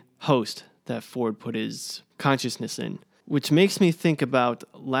only host that Ford put his consciousness in. Which makes me think about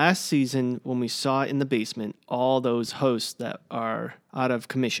last season when we saw in the basement all those hosts that are out of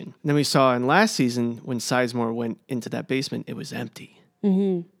commission. And then we saw in last season when Sizemore went into that basement, it was empty.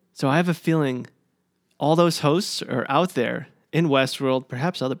 Mm-hmm. So I have a feeling all those hosts are out there in Westworld,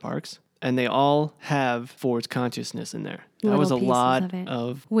 perhaps other parks, and they all have Ford's consciousness in there. That was a lot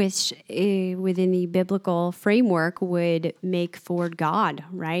of... Which, within the biblical framework, would make Ford God,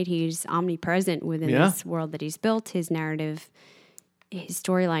 right? He's omnipresent within this world that he's built. His narrative, his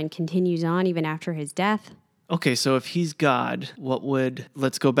storyline continues on even after his death. Okay, so if he's God,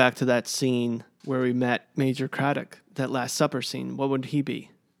 let's go back to that scene where we met Major Craddock, that Last Supper scene. What would he be?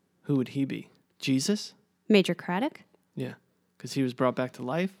 Who would he be? Jesus? Major Craddock? Yeah, because he was brought back to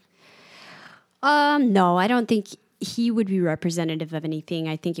life? No, I don't think he would be representative of anything.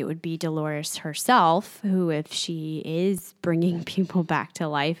 I think it would be Dolores herself, who, if she is bringing people back to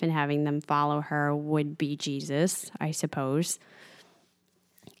life and having them follow her, would be Jesus, I suppose.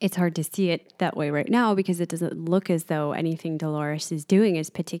 It's hard to see it that way right now because it doesn't look as though anything Dolores is doing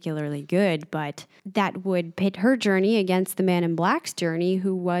is particularly good, but that would pit her journey against the Man in Black's journey,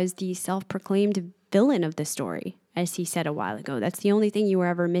 who was the self-proclaimed villain of the story, as he said a while ago. That's the only thing you were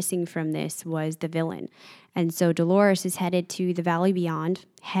ever missing from this was the villain. And so Dolores is headed to the Valley Beyond,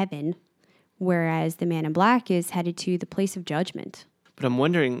 heaven, whereas the Man in Black is headed to the place of judgment. But I'm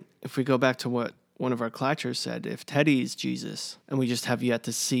wondering if we go back to what one of our Clatchers said, if Teddy's Jesus, and we just have yet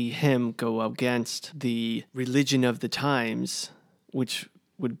to see him go against the religion of the times, which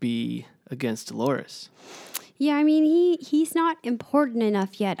would be against Dolores. Yeah, I mean, he's not important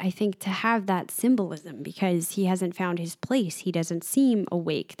enough yet, I think, to have that symbolism because he hasn't found his place. He doesn't seem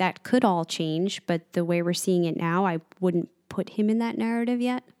awake. That could all change, but the way we're seeing it now, I wouldn't put him in that narrative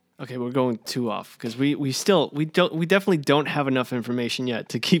yet. Okay, we're going too off because we definitely don't have enough information yet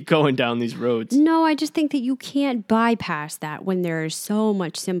to keep going down these roads. No, I just think that you can't bypass that when there's so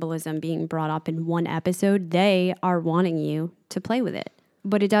much symbolism being brought up in one episode. They are wanting you to play with it.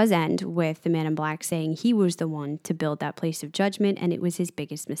 But it does end with the Man in Black saying he was the one to build that place of judgment and it was his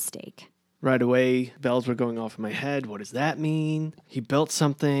biggest mistake. Right away, bells were going off in my head. What does that mean? He built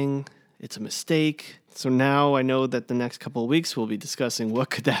something. It's a mistake. So now I know that the next couple of weeks we'll be discussing what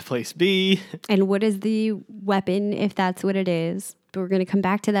could that place be. And what is the weapon, if that's what it is. But we're going to come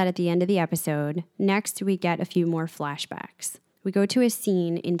back to that at the end of the episode. Next, we get a few more flashbacks. We go to a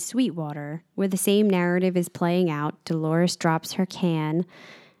scene in Sweetwater where the same narrative is playing out. Dolores drops her can.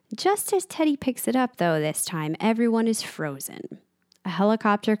 Just as Teddy picks it up, though, this time, everyone is frozen. A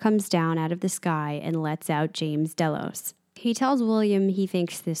helicopter comes down out of the sky and lets out James Delos. He tells William he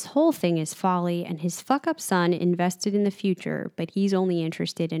thinks this whole thing is folly and his fuck-up son invested in the future, but he's only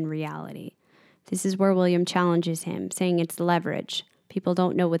interested in reality. This is where William challenges him, saying it's leverage. People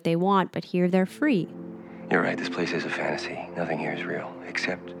don't know what they want, but here they're free. You're right, this place is a fantasy. Nothing here is real,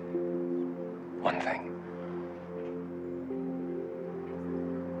 except one thing.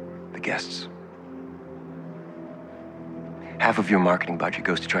 The guests. Half of your marketing budget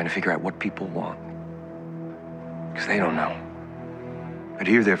goes to trying to figure out what people want. Because they don't know. But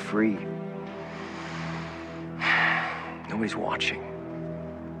here they're free. Nobody's watching.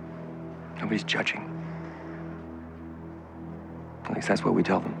 Nobody's judging. At least that's what we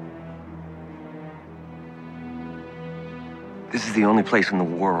tell them. This is the only place in the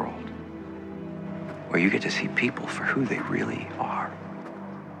world where you get to see people for who they really are.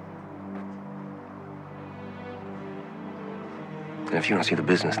 And if you don't see the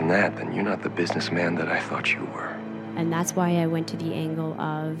business in that, then you're not the businessman that I thought you were. And that's why I went to the angle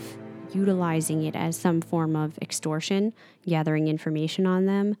of utilizing it as some form of extortion, gathering information on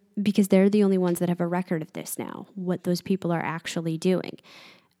them, because they're the only ones that have a record of this now, what those people are actually doing.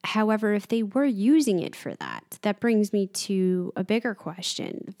 However, if they were using it for that, that brings me to a bigger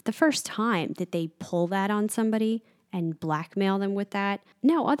question. The first time that they pull that on somebody and blackmail them with that,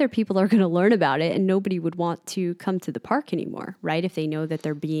 now other people are going to learn about it and nobody would want to come to the park anymore, right? If they know that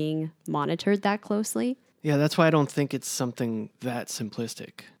they're being monitored that closely. Yeah, that's why I don't think it's something that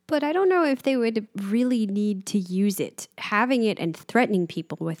simplistic. But I don't know if they would really need to use it. Having it and threatening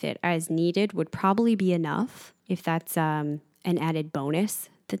people with it as needed would probably be enough if that's an added bonus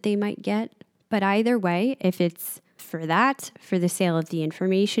that they might get. But either way, if it's for that, for the sale of the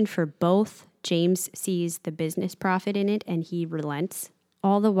information, for both, James sees the business profit in it and he relents.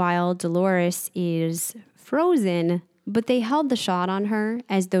 All the while, Dolores is frozen, but they held the shot on her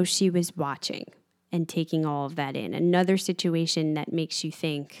as though she was watching and taking all of that in. Another situation that makes you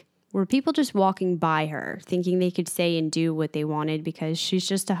think, were people just walking by her, thinking they could say and do what they wanted because she's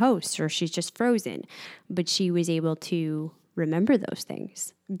just a host or she's just frozen? But she was able to remember those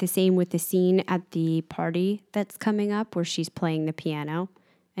things. The same with the scene at the party that's coming up where she's playing the piano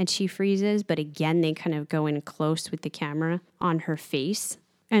and she freezes, but again, they kind of go in close with the camera on her face.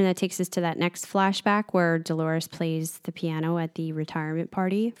 And that takes us to that next flashback where Dolores plays the piano at the retirement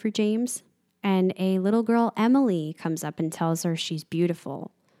party for James. And a little girl, Emily, comes up and tells her she's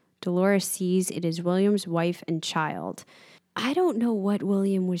beautiful. Dolores sees it is William's wife and child. I don't know what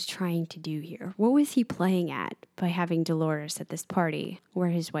William was trying to do here. What was he playing at by having Dolores at this party where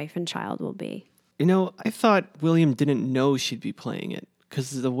his wife and child will be? You know, I thought William didn't know she'd be playing it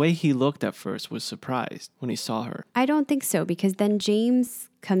because the way he looked at first was surprised when he saw her. I don't think so, because then James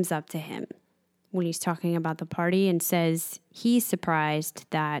comes up to him when he's talking about the party and says he's surprised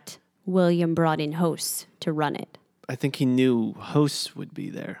that William brought in hosts to run it. I think he knew hosts would be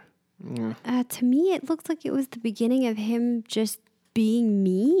there. Yeah. To me, it looked like it was the beginning of him just being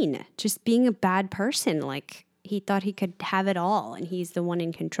mean, just being a bad person. Like he thought he could have it all and he's the one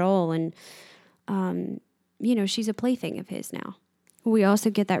in control. And, she's a plaything of his now. We also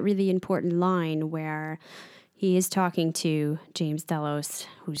get that really important line where he is talking to James Delos,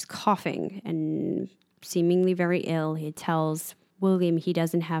 who's coughing and seemingly very ill. He tells William he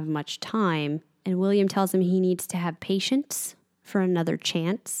doesn't have much time, and William tells him he needs to have patience for another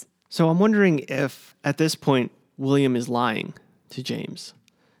chance. So I'm wondering if, at this point, William is lying to James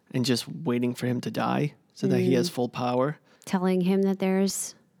and just waiting for him to die so that he has full power. Telling him that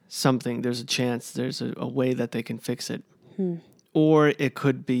there's a chance, there's a way that they can fix it. Or it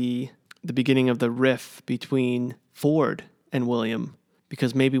could be the beginning of the rift between Ford and William,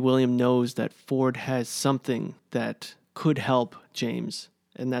 because maybe William knows that Ford has something that could help James.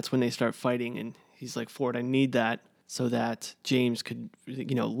 And that's when they start fighting. And he's like, Ford, I need that so that James could,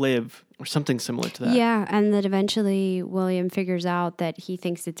 live, or something similar to that. Yeah, and that eventually William figures out that he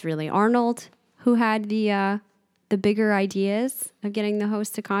thinks it's really Arnold who had the bigger ideas of getting the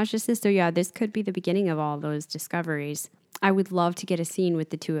host to consciousness. So yeah, this could be the beginning of all those discoveries. I would love to get a scene with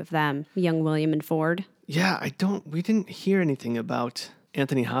the two of them, young William and Ford. Yeah, we didn't hear anything about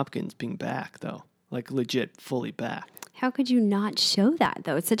Anthony Hopkins being back, though. Like, legit, fully back. How could you not show that,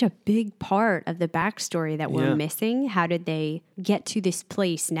 though? It's such a big part of the backstory that we're missing. How did they get to this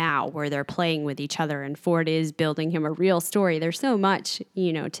place now where they're playing with each other and Ford is building him a real story? There's so much,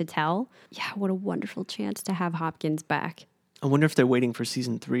 to tell. Yeah, what a wonderful chance to have Hopkins back. I wonder if they're waiting for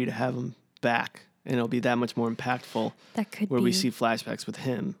season 3 to have him back, and it'll be that much more impactful. That could where be. we see flashbacks with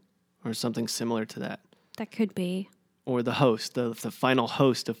him or something similar to that. That could be. Or the host, the final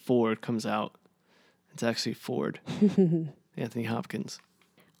host of Ford comes out. It's actually Ford, Anthony Hopkins.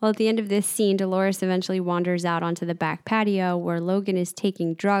 Well, at the end of this scene, Dolores eventually wanders out onto the back patio where Logan is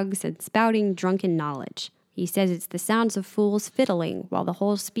taking drugs and spouting drunken knowledge. He says it's the sounds of fools fiddling while the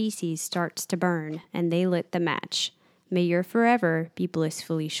whole species starts to burn, and they lit the match. May your forever be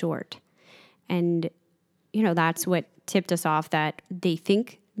blissfully short. And, that's what tipped us off that they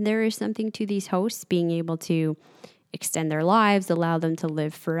think there is something to these hosts being able to extend their lives, allow them to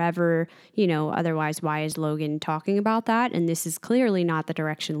live forever. Otherwise, why is Logan talking about that? And this is clearly not the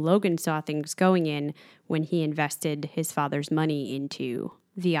direction Logan saw things going in when he invested his father's money into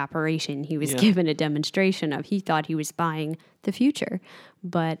the operation he was given a demonstration of. He thought he was buying the future.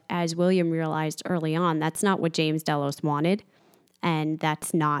 But as William realized early on, that's not what James Delos wanted. And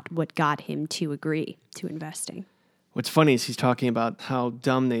that's not what got him to agree to investing. What's funny is he's talking about how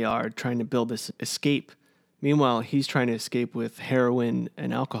dumb they are trying to build this escape. Meanwhile, he's trying to escape with heroin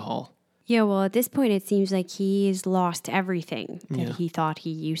and alcohol. Yeah, well, at this point, it seems like he's lost everything that he thought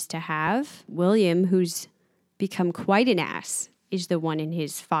he used to have. William, who's become quite an ass, is the one in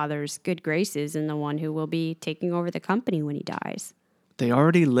his father's good graces and the one who will be taking over the company when he dies. They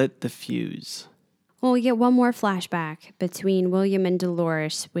already lit the fuse. Well, we get one more flashback between William and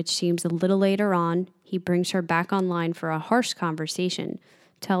Dolores, which seems a little later on. He brings her back online for a harsh conversation,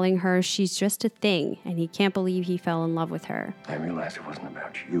 telling her she's just a thing, and he can't believe he fell in love with her. I realized it wasn't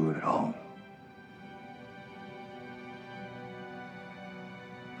about you at all.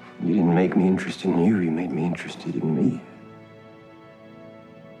 You didn't make me interested in you, you made me interested in me.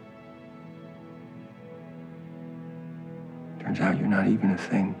 Turns out you're not even a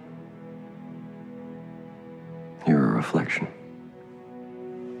thing. You're a reflection.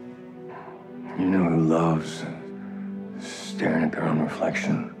 You know who loves staring at their own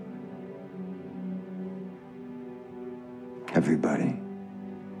reflection? Everybody.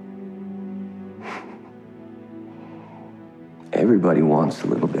 Everybody wants a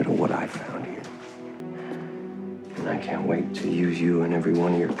little bit of what I found here. And I can't wait to use you and every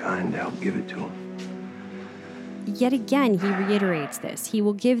one of your kind to help give it to them. Yet again, he reiterates this. He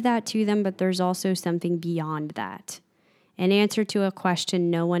will give that to them, but there's also something beyond that. An answer to a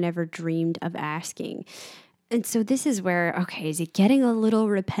question no one ever dreamed of asking. And so this is where, okay, is it getting a little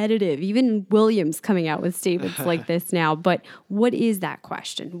repetitive? Even William's coming out with statements like this now. But what is that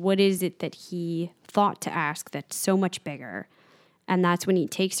question? What is it that he thought to ask that's so much bigger? And that's when he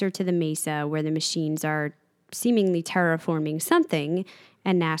takes her to the mesa where the machines are seemingly terraforming something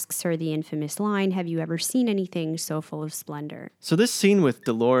and asks her the infamous line, have you ever seen anything so full of splendor? So this scene with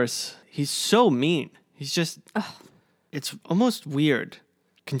Dolores, he's so mean. He's just, it's almost weird.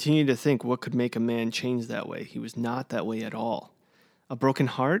 Continue to think what could make a man change that way. He was not that way at all. A broken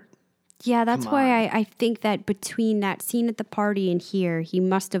heart? Yeah, that's why I think that between that scene at the party and here, he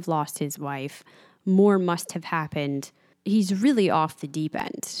must have lost his wife. More must have happened. He's really off the deep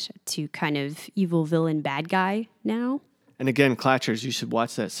end to kind of evil villain bad guy now. And again, Clatchers, you should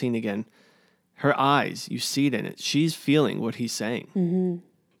watch that scene again. Her eyes, you see it in it. She's feeling what he's saying. Mm-hmm.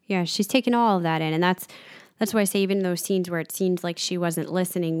 Yeah, she's taken all of that in. And that's why I say even those scenes where it seems like she wasn't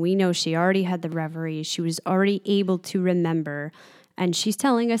listening, we know she already had the reveries. She was already able to remember. And she's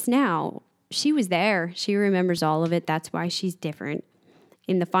telling us now, she was there. She remembers all of it. That's why she's different.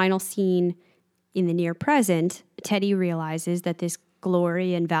 In the final scene, in the near present, Teddy realizes that this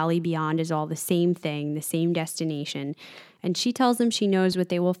glory and valley beyond is all the same thing, the same destination. And she tells him she knows what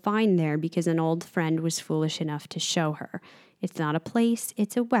they will find there because an old friend was foolish enough to show her. It's not a place,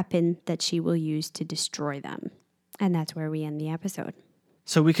 it's a weapon that she will use to destroy them. And that's where we end the episode.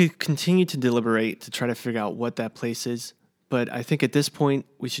 So we could continue to deliberate to try to figure out what that place is. But I think at this point,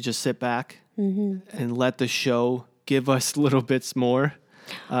 we should just sit back and let the show give us little bits more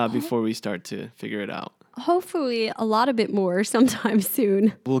before we start to figure it out. Hopefully a lot of bit more sometime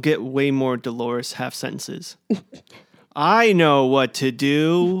soon. We'll get way more Dolores half sentences. I know what to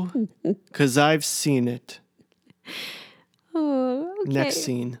do because I've seen it. Oh, okay. Next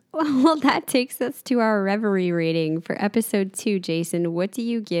scene. Well, that takes us to our reverie rating for episode 2. Jason, what do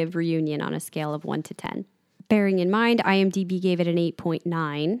you give Reunion on a scale of 1 to 10? Bearing in mind, IMDb gave it an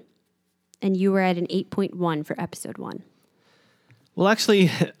 8.9, and you were at an 8.1 for episode 1. Well, actually,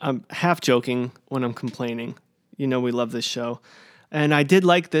 I'm half joking when I'm complaining. You know we love this show. And I did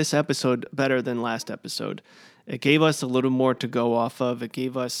like this episode better than last episode. It gave us a little more to go off of. It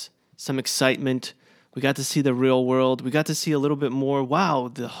gave us some excitement. We got to see the real world. We got to see a little bit more,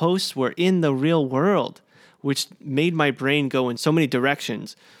 wow, the hosts were in the real world, which made my brain go in so many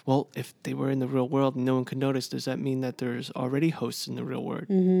directions. Well, if they were in the real world and no one could notice, does that mean that there's already hosts in the real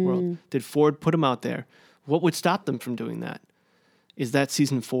world? Did Ford put them out there? What would stop them from doing that? Is that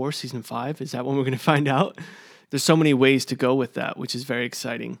season 4, season 5? Is that when we're going to find out? There's so many ways to go with that, which is very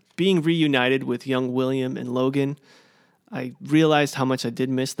exciting. Being reunited with young William and Logan, I realized how much I did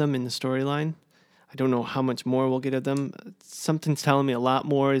miss them in the storyline. I don't know how much more we'll get of them. Something's telling me a lot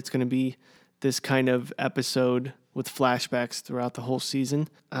more. It's going to be this kind of episode with flashbacks throughout the whole season.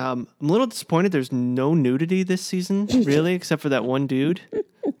 I'm a little disappointed there's no nudity this season, really, except for that one dude.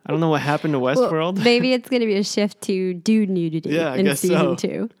 I don't know what happened to Westworld. Well, maybe it's going to be a shift to dude nudity in season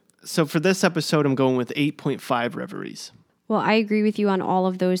 2. So for this episode, I'm going with 8.5 reveries. Well, I agree with you on all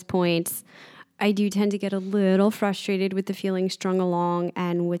of those points. I do tend to get a little frustrated with the feeling strung along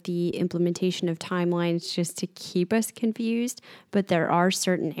and with the implementation of timelines just to keep us confused. But there are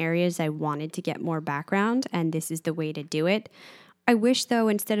certain areas I wanted to get more background, and this is the way to do it. I wish, though,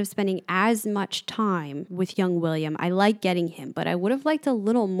 instead of spending as much time with young William, I like getting him, but I would have liked a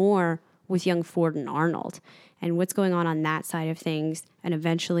little more with young Ford and Arnold and what's going on that side of things. And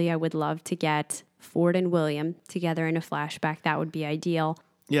eventually I would love to get Ford and William together in a flashback. That would be ideal.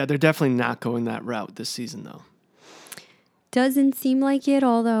 Yeah, they're definitely not going that route this season, though. Doesn't seem like it,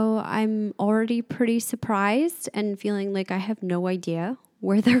 although I'm already pretty surprised and feeling like I have no idea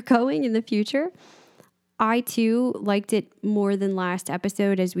where they're going in the future. I, too, liked it more than last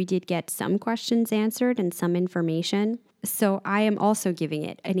episode as we did get some questions answered and some information. So I am also giving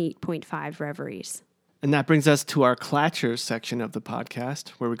it an 8.5 reveries. And that brings us to our Clatchers section of the podcast,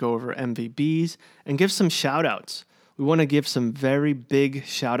 where we go over MVBs and give some shout-outs. We want to give some very big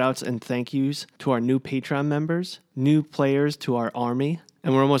shout-outs and thank yous to our new Patreon members, new players to our army,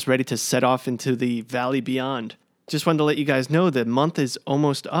 and we're almost ready to set off into the Valley Beyond. Just wanted to let you guys know the month is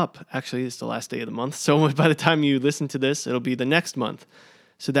almost up. Actually, it's the last day of the month, so by the time you listen to this, it'll be the next month.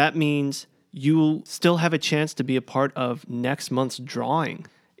 So that means you'll still have a chance to be a part of next month's drawing.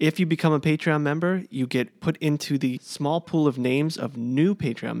 If you become a Patreon member, you get put into the small pool of names of new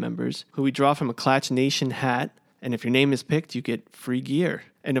Patreon members who we draw from a Clatch Nation hat. And if your name is picked, you get free gear.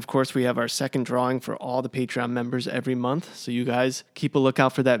 And of course, we have our second drawing for all the Patreon members every month. So you guys keep a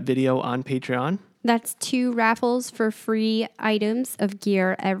lookout for that video on Patreon. That's 2 raffles for free items of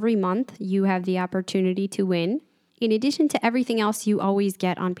gear every month. You have the opportunity to win. In addition to everything else you always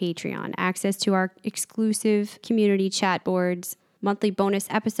get on Patreon, access to our exclusive community chat boards, monthly bonus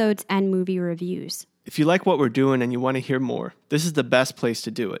episodes, and movie reviews. If you like what we're doing and you want to hear more, this is the best place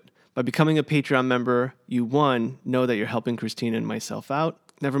to do it. By becoming a Patreon member, you, one, know that you're helping Christina and myself out.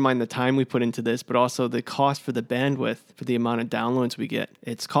 Never mind the time we put into this, but also the cost for the bandwidth, for the amount of downloads we get.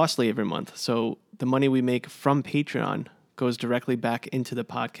 It's costly every month, so the money we make from Patreon goes directly back into the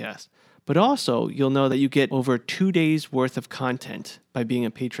podcast. But also, you'll know that you get over 2 days worth of content by being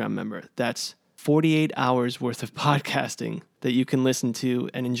a Patreon member. That's 48 hours worth of podcasting that you can listen to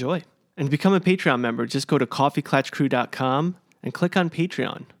and enjoy. And to become a Patreon member, just go to coffeeclatchcrew.com and click on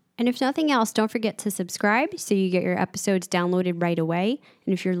Patreon. And if nothing else, don't forget to subscribe so you get your episodes downloaded right away.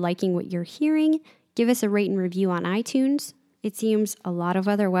 And if you're liking what you're hearing, give us a rate and review on iTunes. It seems a lot of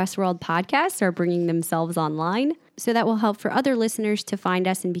other Westworld podcasts are bringing themselves online, so that will help for other listeners to find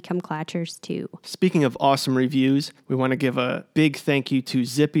us and become Clatchers too. Speaking of awesome reviews, we want to give a big thank you to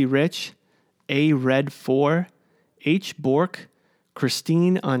Zippy Rich, A Red 4, H Bork,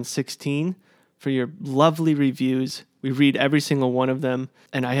 Christine on 16 for your lovely reviews. We read every single one of them,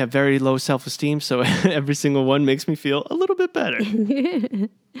 and I have very low self-esteem, so every single one makes me feel a little bit better.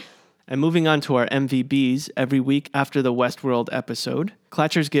 And moving on to our MVBs, every week after the Westworld episode,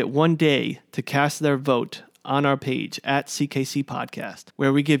 Clatchers get 1 day to cast their vote on our page at CKC Podcast,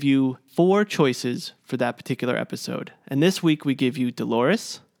 where we give you 4 choices for that particular episode. And this week we give you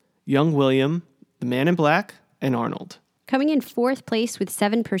Dolores, Young William, The Man in Black, and Arnold. Coming in 4th place with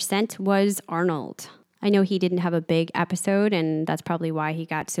 7% was Arnold. I know he didn't have a big episode, and that's probably why he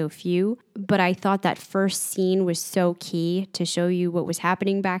got so few. But I thought that first scene was so key to show you what was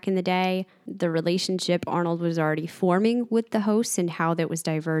happening back in the day. The relationship Arnold was already forming with the hosts and how that was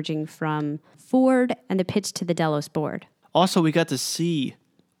diverging from Ford and the pitch to the Delos board. Also, we got to see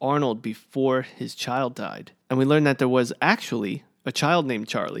Arnold before his child died. And we learned that there was actually a child named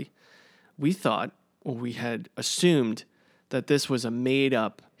Charlie. We thought, or we had assumed, that this was a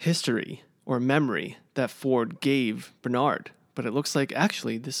made-up history or memory that Ford gave Bernard. But it looks like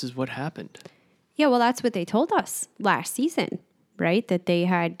actually this is what happened. Yeah, well, that's what they told us last season, right? That they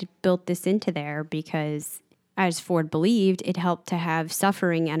had built this into there because, as Ford believed, it helped to have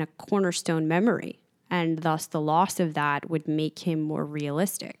suffering and a cornerstone memory. And thus the loss of that would make him more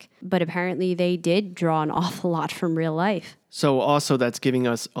realistic. But apparently they did draw an awful lot from real life. So also that's giving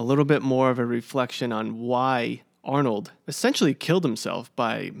us a little bit more of a reflection on why Arnold essentially killed himself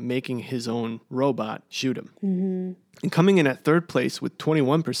by making his own robot shoot him. Mm-hmm. And coming in at 3rd place with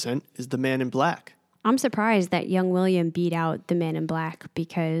 21% is The Man in Black. I'm surprised that Young William beat out The Man in Black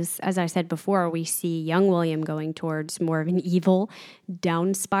because, as I said before, we see Young William going towards more of an evil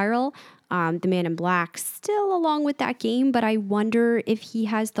down spiral. The Man in Black still along with that game, but I wonder if he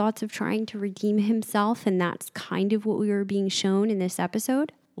has thoughts of trying to redeem himself, and that's kind of what we were being shown in this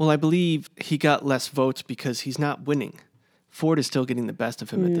episode. Well, I believe he got less votes because he's not winning. Ford is still getting the best of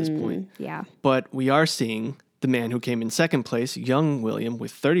him at this point. Yeah. But we are seeing the man who came in 2nd place, Young William,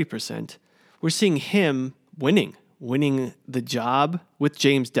 with 30%. We're seeing him winning the job with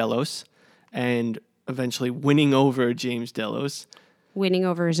James Delos and eventually winning over James Delos. Winning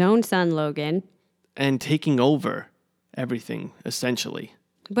over his own son, Logan. And taking over everything, essentially.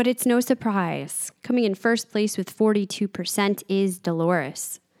 But it's no surprise. Coming in 1st place with 42% is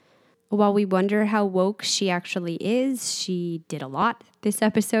Dolores. While we wonder how woke she actually is, she did a lot this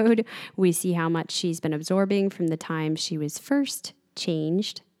episode. We see how much she's been absorbing from the time she was first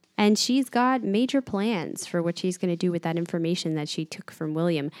changed. And she's got major plans for what she's going to do with that information that she took from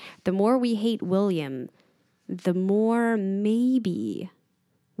William. The more we hate William, the more maybe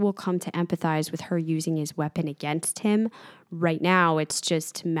we'll come to empathize with her using his weapon against him. Right now, it's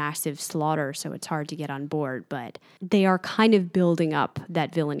just massive slaughter, so it's hard to get on board. But they are kind of building up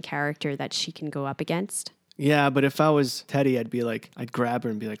that villain character that she can go up against. Yeah, but if I was Teddy, I'd grab her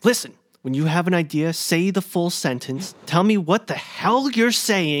and be like, listen, when you have an idea, say the full sentence. Tell me what the hell you're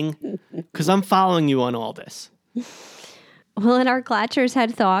saying, because I'm following you on all this. Well, and our Clatchers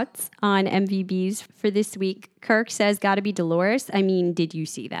had thoughts on MVBs for this week. Kirk says, gotta be Dolores. I mean, did you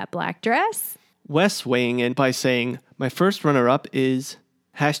see that black dress? Wes weighing in by saying, my first runner-up is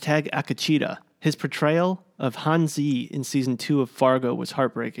 #Akachita. His portrayal of Hanzi in Season 2 of Fargo was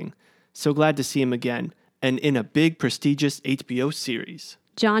heartbreaking. So glad to see him again, and in a big, prestigious HBO series.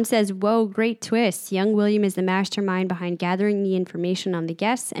 John says, whoa, great twist. Young William is the mastermind behind gathering the information on the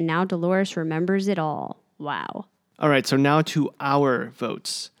guests, and now Dolores remembers it all. Wow. All right, so now to our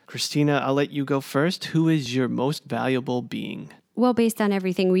votes. Christina, I'll let you go first. Who is your most valuable being? Well, based on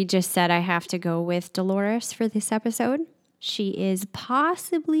everything we just said, I have to go with Dolores for this episode. She is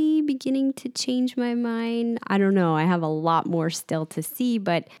possibly beginning to change my mind. I don't know. I have a lot more still to see,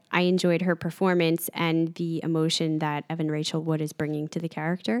 but I enjoyed her performance and the emotion that Evan Rachel Wood is bringing to the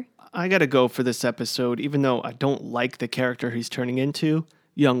character. I got to go for this episode, even though I don't like the character he's turning into,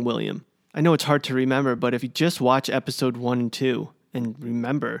 Young William. I know it's hard to remember, but if you just watch episode 1 and 2 and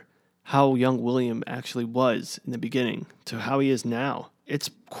remember how young William actually was in the beginning to how he is now, it's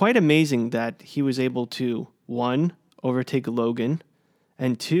quite amazing that he was able to, 1, overtake Logan,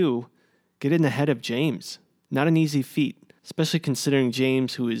 and 2, get in the head of James. Not an easy feat, especially considering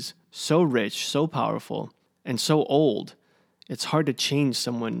James, who is so rich, so powerful, and so old. It's hard to change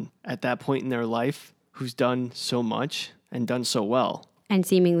someone at that point in their life who's done so much and done so well. And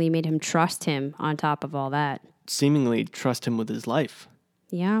seemingly made him trust him on top of all that. Seemingly trust him with his life.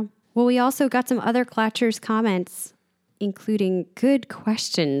 Yeah. Well, we also got some other Clatchers comments, including good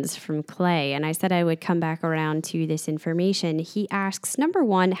questions from Clay. And I said I would come back around to this information. He asks, number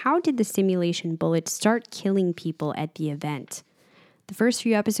 1, how did the simulation bullets start killing people at the event? The first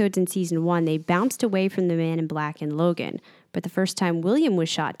few episodes in Season 1, they bounced away from the Man in Black and Logan. But the first time William was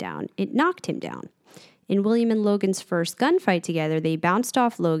shot down, it knocked him down. In William and Logan's first gunfight together, they bounced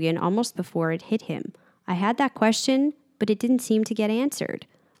off Logan almost before it hit him. I had that question, but it didn't seem to get answered.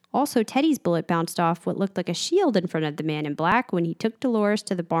 Also, Teddy's bullet bounced off what looked like a shield in front of the Man in Black when he took Dolores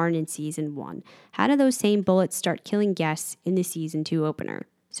to the barn in Season 1. How do those same bullets start killing guests in the Season 2 opener?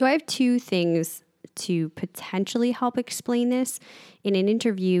 So I have two things to potentially help explain this. In an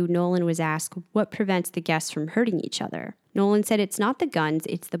interview, Nolan was asked what prevents the guests from hurting each other. Nolan said it's not the guns,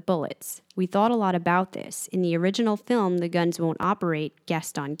 it's the bullets. We thought a lot about this. In the original film, the guns won't operate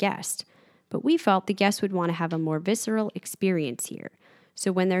guest on guest. But we felt the guests would want to have a more visceral experience here.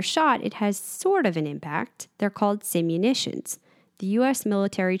 So when they're shot, it has sort of an impact. They're called simunitions. The U.S.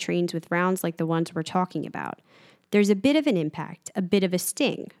 military trains with rounds like the ones we're talking about. There's a bit of an impact, a bit of a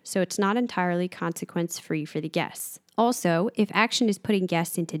sting, so it's not entirely consequence-free for the guests. Also, if action is putting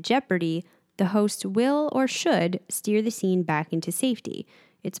guests into jeopardy, the host will or should steer the scene back into safety.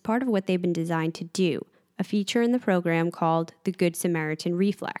 It's part of what they've been designed to do, a feature in the program called the Good Samaritan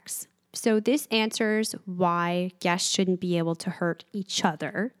Reflex. So this answers why guests shouldn't be able to hurt each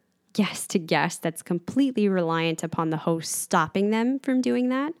other. Guest to guest, that's completely reliant upon the host stopping them from doing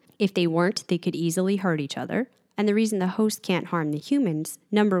that. If they weren't, they could easily hurt each other. And the reason the host can't harm the humans,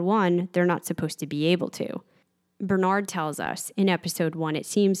 number one, they're not supposed to be able to. Bernard tells us in episode 1, it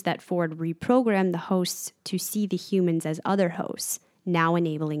seems that Ford reprogrammed the hosts to see the humans as other hosts, now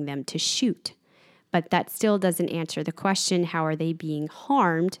enabling them to shoot. But that still doesn't answer the question, how are they being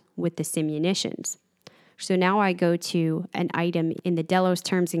harmed with the simunitions? So now I go to an item in the Delos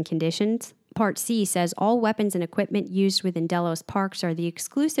Terms and Conditions. Part C says all weapons and equipment used within Delos Parks are the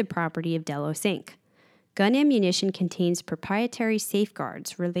exclusive property of Delos Inc. Gun ammunition contains proprietary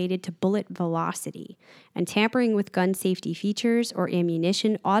safeguards related to bullet velocity, and tampering with gun safety features or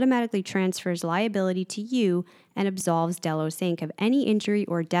ammunition automatically transfers liability to you and absolves Delos Inc. of any injury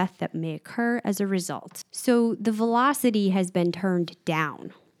or death that may occur as a result. So the velocity has been turned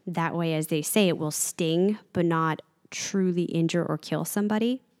down. That way, as they say, it will sting but not truly injure or kill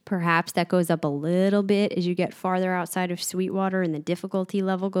somebody. Perhaps that goes up a little bit as you get farther outside of Sweetwater and the difficulty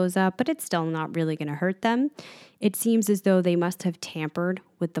level goes up, but it's still not really going to hurt them. It seems as though they must have tampered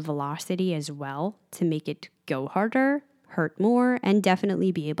with the velocity as well to make it go harder, hurt more, and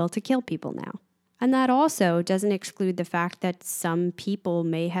definitely be able to kill people now. And that also doesn't exclude the fact that some people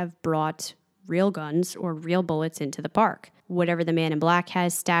may have brought real guns or real bullets into the park. Whatever the Man in Black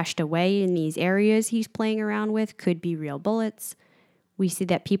has stashed away in these areas he's playing around with could be real bullets. We see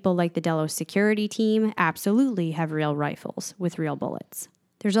that people like the Delos security team absolutely have real rifles with real bullets.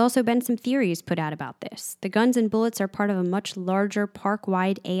 There's also been some theories put out about this. The guns and bullets are part of a much larger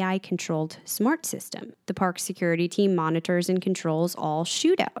park-wide AI-controlled smart system. The park security team monitors and controls all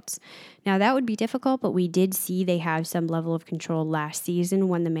shootouts. Now, that would be difficult, but we did see they have some level of control last season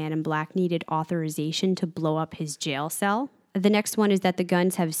when the Man in Black needed authorization to blow up his jail cell. The next one is that the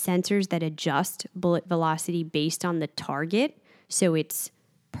guns have sensors that adjust bullet velocity based on the target. So it's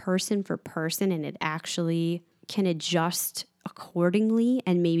person for person and it actually can adjust accordingly.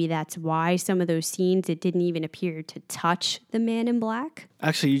 And maybe that's why some of those scenes, it didn't even appear to touch the Man in Black.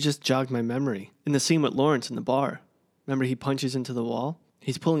 Actually, you just jogged my memory. In the scene with Lawrence in the bar, remember he punches into the wall?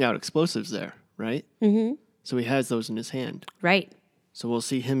 He's pulling out explosives there, right? Mm-hmm. So he has those in his hand. Right. So we'll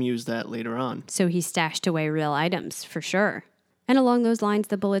see him use that later on. So he stashed away real items, for sure. And along those lines,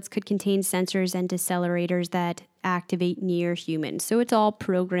 the bullets could contain sensors and decelerators that activate near humans. So it's all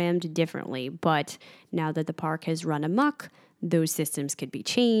programmed differently. But now that the park has run amok, those systems could be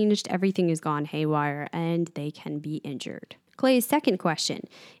changed, everything has gone haywire, and they can be injured. Clay's second question.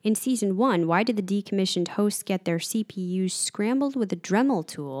 In Season 1, why did the decommissioned hosts get their CPUs scrambled with a Dremel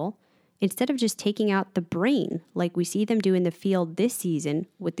tool instead of just taking out the brain like we see them do in the field this season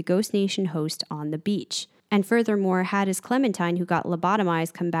with the Ghost Nation host on the beach? And furthermore, how does Clementine, who got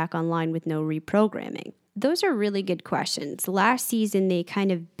lobotomized, come back online with no reprogramming? Those are really good questions. Last season, they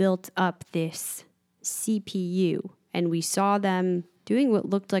kind of built up this CPU, and we saw them doing what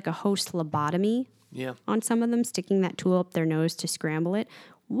looked like a host lobotomy on some of them, sticking that tool up their nose to scramble it.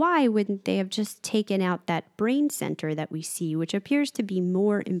 Why wouldn't they have just taken out that brain center that we see, which appears to be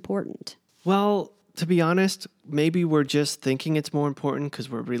more important? Well, to be honest, maybe we're just thinking it's more important because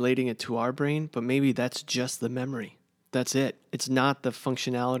we're relating it to our brain, but maybe that's just the memory. That's it. It's not the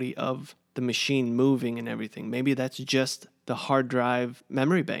functionality of the machine moving and everything. Maybe that's just the hard drive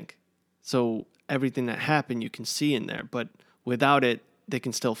memory bank. So everything that happened you can see in there, but without it, they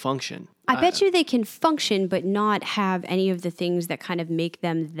can still function. I bet you they can function, but not have any of the things that kind of make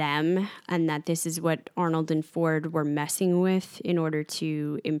them them, and that this is what Arnold and Ford were messing with in order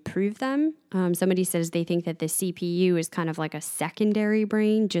to improve them. Somebody says they think that the CPU is kind of like a secondary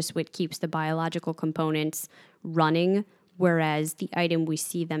brain, just what keeps the biological components running, whereas the item we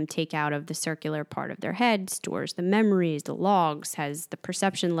see them take out of the circular part of their head stores the memories, the logs, has the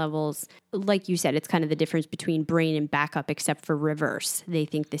perception levels. Like you said, it's kind of the difference between brain and backup, except for reverse. They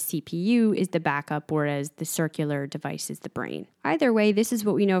think the CPU is the backup, whereas the circular device is the brain. Either way, this is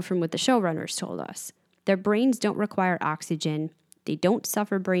what we know from what the showrunners told us. Their brains don't require oxygen. They don't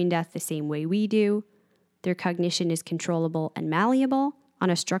suffer brain death the same way we do. Their cognition is controllable and malleable.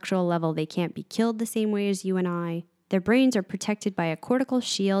 On a structural level, they can't be killed the same way as you and I. Their brains are protected by a cortical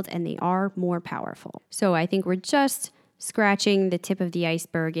shield, and they are more powerful. So I think we're just scratching the tip of the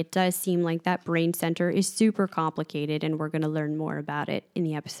iceberg. It does seem like that brain center is super complicated, and we're going to learn more about it in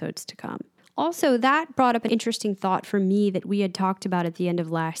the episodes to come. Also, that brought up an interesting thought for me that we had talked about at the end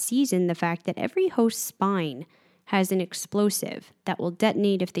of last season, the fact that every host's spine has an explosive that will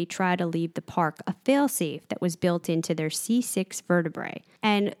detonate if they try to leave the park, a failsafe that was built into their C6 vertebrae.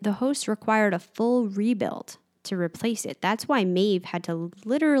 And the host required a full rebuild to replace it. That's why Maeve had to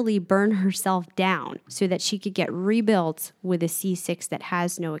literally burn herself down so that she could get rebuilt with a C6 that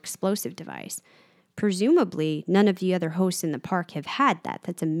has no explosive device. Presumably, none of the other hosts in the park have had that.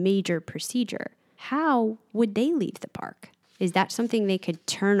 That's a major procedure. How would they leave the park? Is that something they could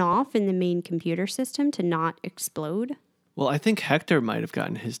turn off in the main computer system to not explode? Well, I think Hector might have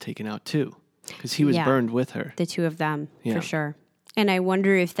gotten his taken out too, because he was burned with her. The two of them, for sure. And I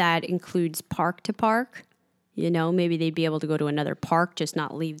wonder if that includes park to park. You know, maybe they'd be able to go to another park, just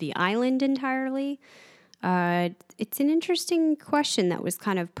not leave the island entirely. It's an interesting question that was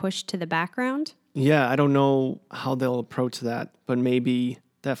kind of pushed to the background. Yeah, I don't know how they'll approach that, but maybe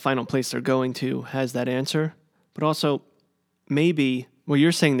that final place they're going to has that answer. But also, maybe, well,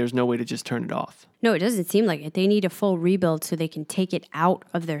 you're saying there's no way to just turn it off. No, it doesn't seem like it. They need a full rebuild so they can take it out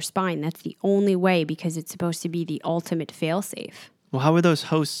of their spine. That's the only way, because it's supposed to be the ultimate failsafe. Well, how are those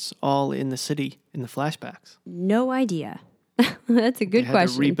hosts all in the city in the flashbacks? No idea. That's a good They had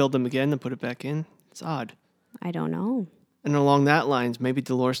question. to rebuild them again and put it back in? It's odd. I don't know. And along that lines, maybe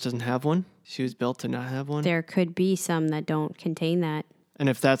Dolores doesn't have one? She was built to not have one? There could be some that don't contain that. And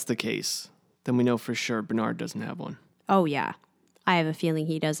if that's the case, then we know for sure Bernard doesn't have one. Oh, yeah. I have a feeling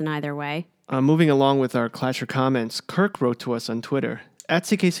he doesn't either way. Moving along with our Clasher comments, Kirk wrote to us on Twitter,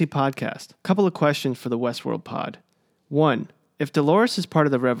 @CKC Podcast. Couple of questions for the Westworld pod. 1. If Dolores is part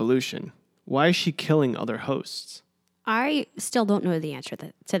of the revolution, why is she killing other hosts? I still don't know the answer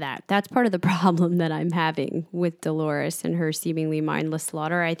to that. That's part of the problem that I'm having with Dolores and her seemingly mindless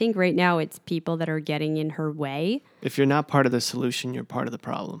slaughter. I think right now it's people that are getting in her way. If you're not part of the solution, you're part of the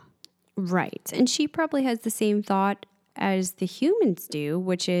problem. Right. And she probably has the same thought as the humans do,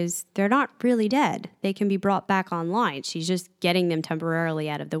 which is they're not really dead. They can be brought back online. She's just getting them temporarily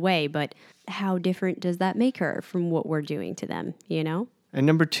out of the way. But how different does that make her from what we're doing to them, you know? And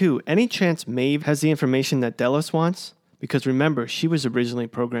number 2, any chance Maeve has the information that Delos wants? Because remember, she was originally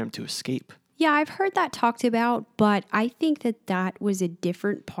programmed to escape. Yeah, I've heard that talked about, but I think that was a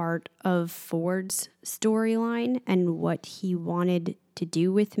different part of Ford's storyline and what he wanted to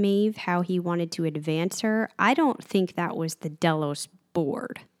do with Maeve, how he wanted to advance her. I don't think that was the Delos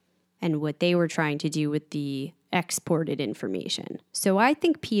board and what they were trying to do with the exported information. So I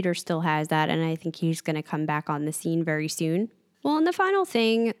think Peter still has that, and I think he's going to come back on the scene very soon. Well, and the final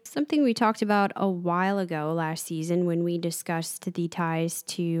thing, something we talked about a while ago last season when we discussed the ties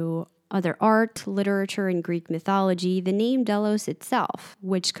to other art, literature, and Greek mythology, the name Delos itself,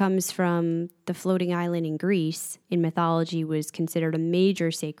 which comes from the floating island in Greece, in mythology was considered a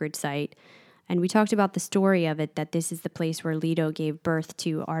major sacred site. And we talked about the story of it, that this is the place where Leto gave birth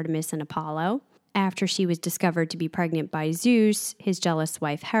to Artemis and Apollo. After she was discovered to be pregnant by Zeus, his jealous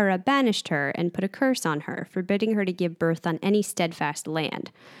wife Hera banished her and put a curse on her, forbidding her to give birth on any steadfast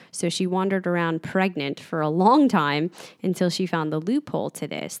land. So she wandered around pregnant for a long time until she found the loophole to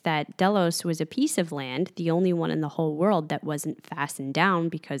this, that Delos was a piece of land, the only one in the whole world that wasn't fastened down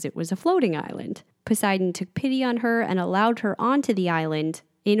because it was a floating island. Poseidon took pity on her and allowed her onto the island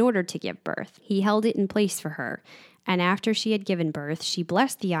in order to give birth. He held it in place for her. And after she had given birth, she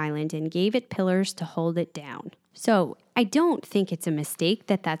blessed the island and gave it pillars to hold it down. So I don't think it's a mistake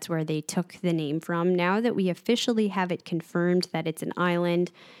that that's where they took the name from. Now that we officially have it confirmed that it's an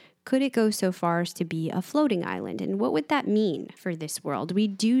island, could it go so far as to be a floating island? And what would that mean for this world? We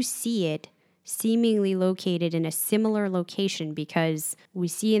do see it seemingly located in a similar location because we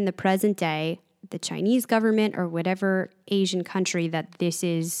see in the present day the Chinese government or whatever Asian country that this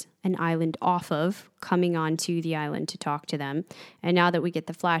is an island off of coming onto the island to talk to them. And now that we get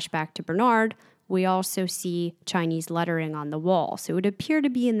the flashback to Bernard, we also see Chinese lettering on the wall. So it would appear to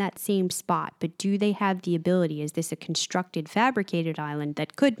be in that same spot. But do they have the ability? Is this a constructed, fabricated island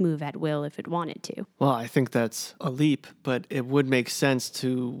that could move at will if it wanted to? Well, I think that's a leap, but it would make sense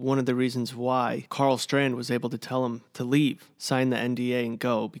to one of the reasons why Carl Strand was able to tell him to leave, sign the NDA and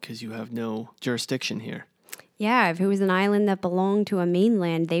go, because you have no jurisdiction here. Yeah, if it was an island that belonged to a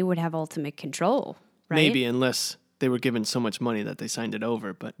mainland, they would have ultimate control, right? Maybe, unless they were given so much money that they signed it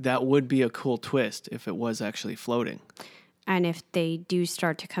over. But that would be a cool twist if it was actually floating. And if they do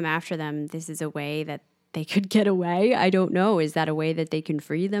start to come after them, this is a way that they could get away. I don't know. Is that a way that they can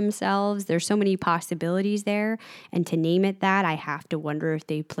free themselves? There's so many possibilities there. And to name it that, I have to wonder if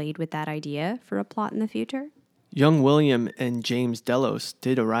they played with that idea for a plot in the future. Young William and James Delos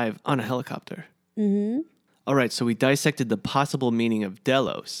did arrive on a helicopter. Mm-hmm. All right, so we dissected the possible meaning of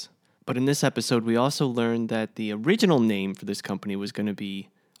Delos. But in this episode, we also learned that the original name for this company was going to be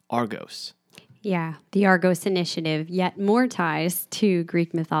Argos. Yeah, the Argos Initiative, yet more ties to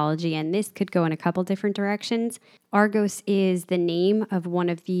Greek mythology, and this could go in a couple different directions. Argos is the name of one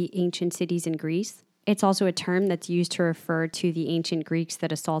of the ancient cities in Greece. It's also a term that's used to refer to the ancient Greeks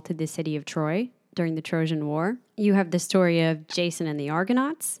that assaulted the city of Troy during the Trojan War. You have the story of Jason and the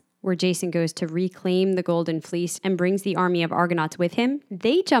Argonauts, where Jason goes to reclaim the Golden Fleece and brings the army of Argonauts with him.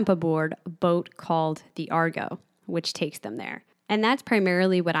 They jump aboard a boat called the Argo, which takes them there. And that's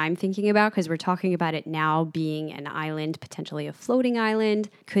primarily what I'm thinking about, because we're talking about it now being an island, potentially a floating island.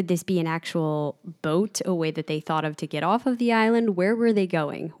 Could this be an actual boat, a way that they thought of to get off of the island? Where were they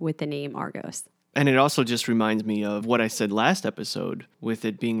going with the name Argos? And it also just reminds me of what I said last episode, with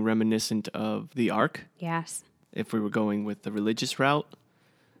it being reminiscent of the Ark. Yes. If we were going with the religious route.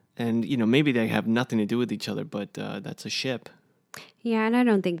 And, you know, maybe they have nothing to do with each other, but that's a ship. Yeah, and I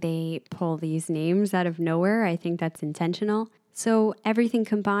don't think they pull these names out of nowhere. I think that's intentional. So everything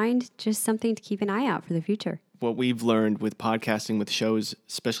combined, just something to keep an eye out for the future. What we've learned with podcasting with shows,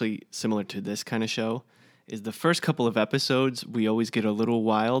 especially similar to this kind of show, is the first couple of episodes, we always get a little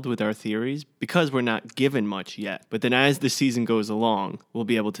wild with our theories because we're not given much yet. But then as the season goes along, we'll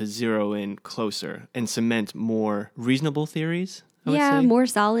be able to zero in closer and cement more reasonable theories. Yeah, more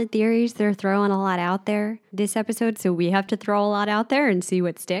solid theories. They're throwing a lot out there this episode, so we have to throw a lot out there and see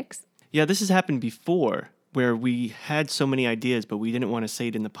what sticks. Yeah, this has happened before, where we had so many ideas, but we didn't want to say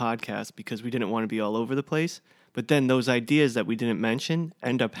it in the podcast because we didn't want to be all over the place. But then those ideas that we didn't mention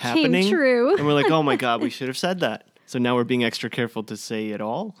end up happening. Came true. And we're like, oh my God, we should have said that. So now we're being extra careful to say it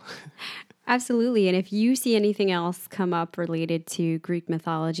all. Absolutely. And if you see anything else come up related to Greek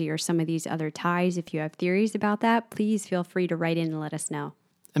mythology or some of these other ties, if you have theories about that, please feel free to write in and let us know.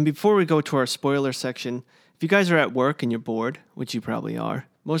 And before we go to our spoiler section, if you guys are at work and you're bored, which you probably are,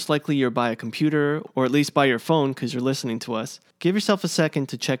 most likely you're by a computer or at least by your phone because you're listening to us, give yourself a second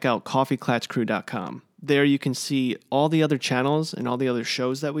to check out coffeeclatchcrew.com. There you can see all the other channels and all the other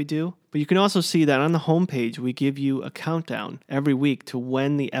shows that we do. But you can also see that on the homepage, we give you a countdown every week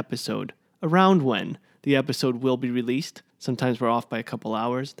to around when the episode will be released. Sometimes we're off by a couple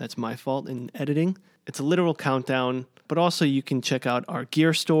hours. That's my fault in editing. It's a literal countdown, but also you can check out our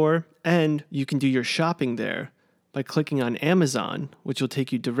gear store and you can do your shopping there by clicking on Amazon, which will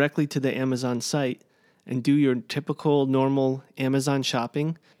take you directly to the Amazon site and do your typical normal Amazon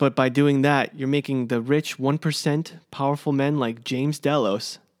shopping. But by doing that, you're making the rich 1% powerful men like James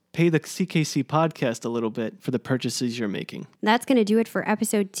Delos pay the CKC podcast a little bit for the purchases you're making. That's going to do it for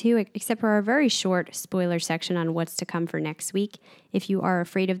episode 2, except for our very short spoiler section on what's to come for next week. If you are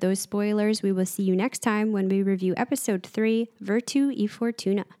afraid of those spoilers, we will see you next time when we review episode 3, Virtu e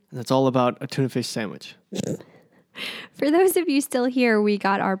Fortuna. And that's all about a tuna fish sandwich. For those of you still here, we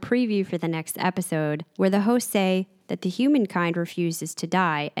got our preview for the next episode, where the hosts say that the humankind refuses to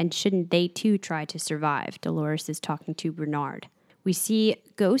die, and shouldn't they too try to survive? Dolores is talking to Bernard. We see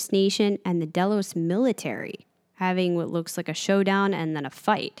Ghost Nation and the Delos military having what looks like a showdown and then a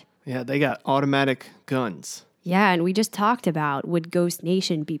fight. Yeah, they got automatic guns. Yeah, and we just talked about, would Ghost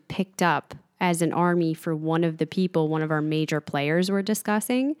Nation be picked up as an army for one of the people, one of our major players we're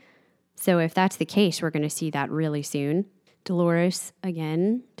discussing? So if that's the case, we're going to see that really soon. Dolores,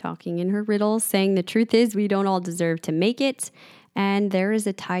 again, talking in her riddles, saying the truth is we don't all deserve to make it, and there is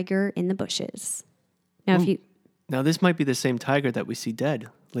a tiger in the bushes. Now, this might be the same tiger that we see dead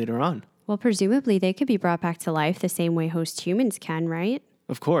later on. Well, presumably they could be brought back to life the same way host humans can, right?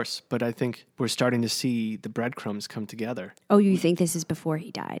 Of course, but I think we're starting to see the breadcrumbs come together. Oh, you think this is before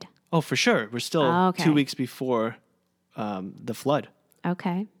he died? Oh, for sure. We're still 2 weeks before the flood.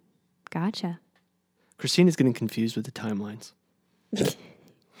 Okay. Gotcha. Christina's getting confused with the timelines.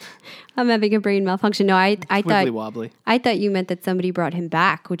 I'm having a brain malfunction. No, I Wibbly thought wobbly. I thought you meant that somebody brought him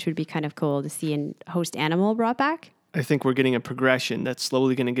back, which would be kind of cool to see a host animal brought back. I think we're getting a progression that's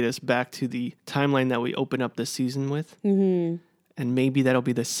slowly going to get us back to the timeline that we open up this season with. Mm-hmm. And maybe that'll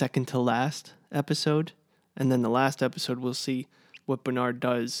be the second to last episode. And then the last episode, we'll see what Bernard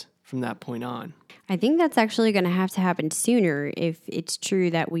does from that point on. I think that's actually going to have to happen sooner if it's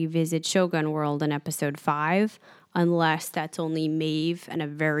true that we visit Shogun World in episode 5, unless that's only Maeve and a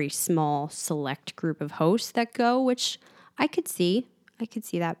very small select group of hosts that go, which I could see. I could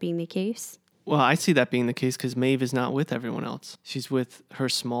see that being the case. Well, I see that being the case because Maeve is not with everyone else. She's with her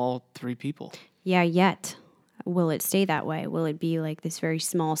small 3 people. Yeah, yet. Will it stay that way? Will it be like this very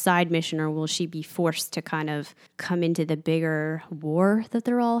small side mission, or will she be forced to kind of come into the bigger war that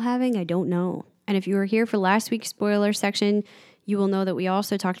they're all having? I don't know. And if you were here for last week's spoiler section, you will know that we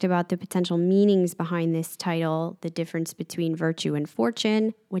also talked about the potential meanings behind this title, the difference between virtue and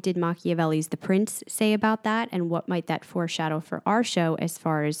fortune. What did Machiavelli's The Prince say about that? And what might that foreshadow for our show as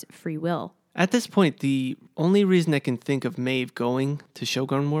far as free will? At this point, the only reason I can think of Maeve going to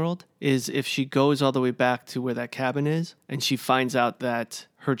Shogun World is if she goes all the way back to where that cabin is and she finds out that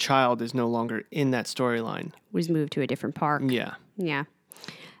her child is no longer in that storyline. Was moved to a different park. Yeah. Yeah.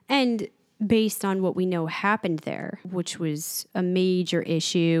 And based on what we know happened there, which was a major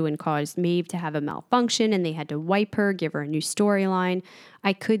issue and caused Maeve to have a malfunction and they had to wipe her, give her a new storyline,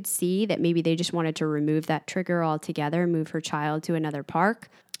 I could see that maybe they just wanted to remove that trigger altogether, move her child to another park.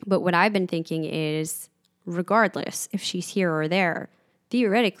 But what I've been thinking is, regardless if she's here or there,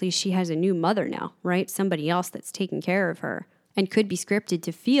 theoretically she has a new mother now, right? Somebody else that's taking care of her and could be scripted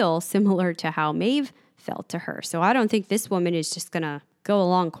to feel similar to how Maeve felt to her. So I don't think this woman is just going to go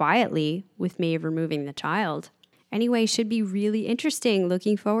along quietly with Maeve removing the child. Anyway, should be really interesting.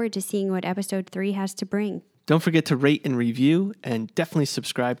 Looking forward to seeing what episode 3 has to bring. Don't forget to rate and review and definitely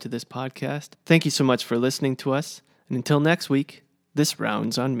subscribe to this podcast. Thank you so much for listening to us. And until next week, this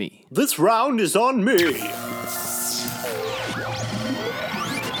round's on me. This round is on me.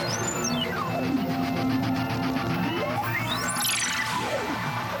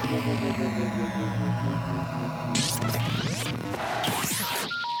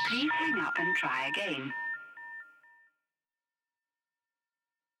 Please hang up and try again.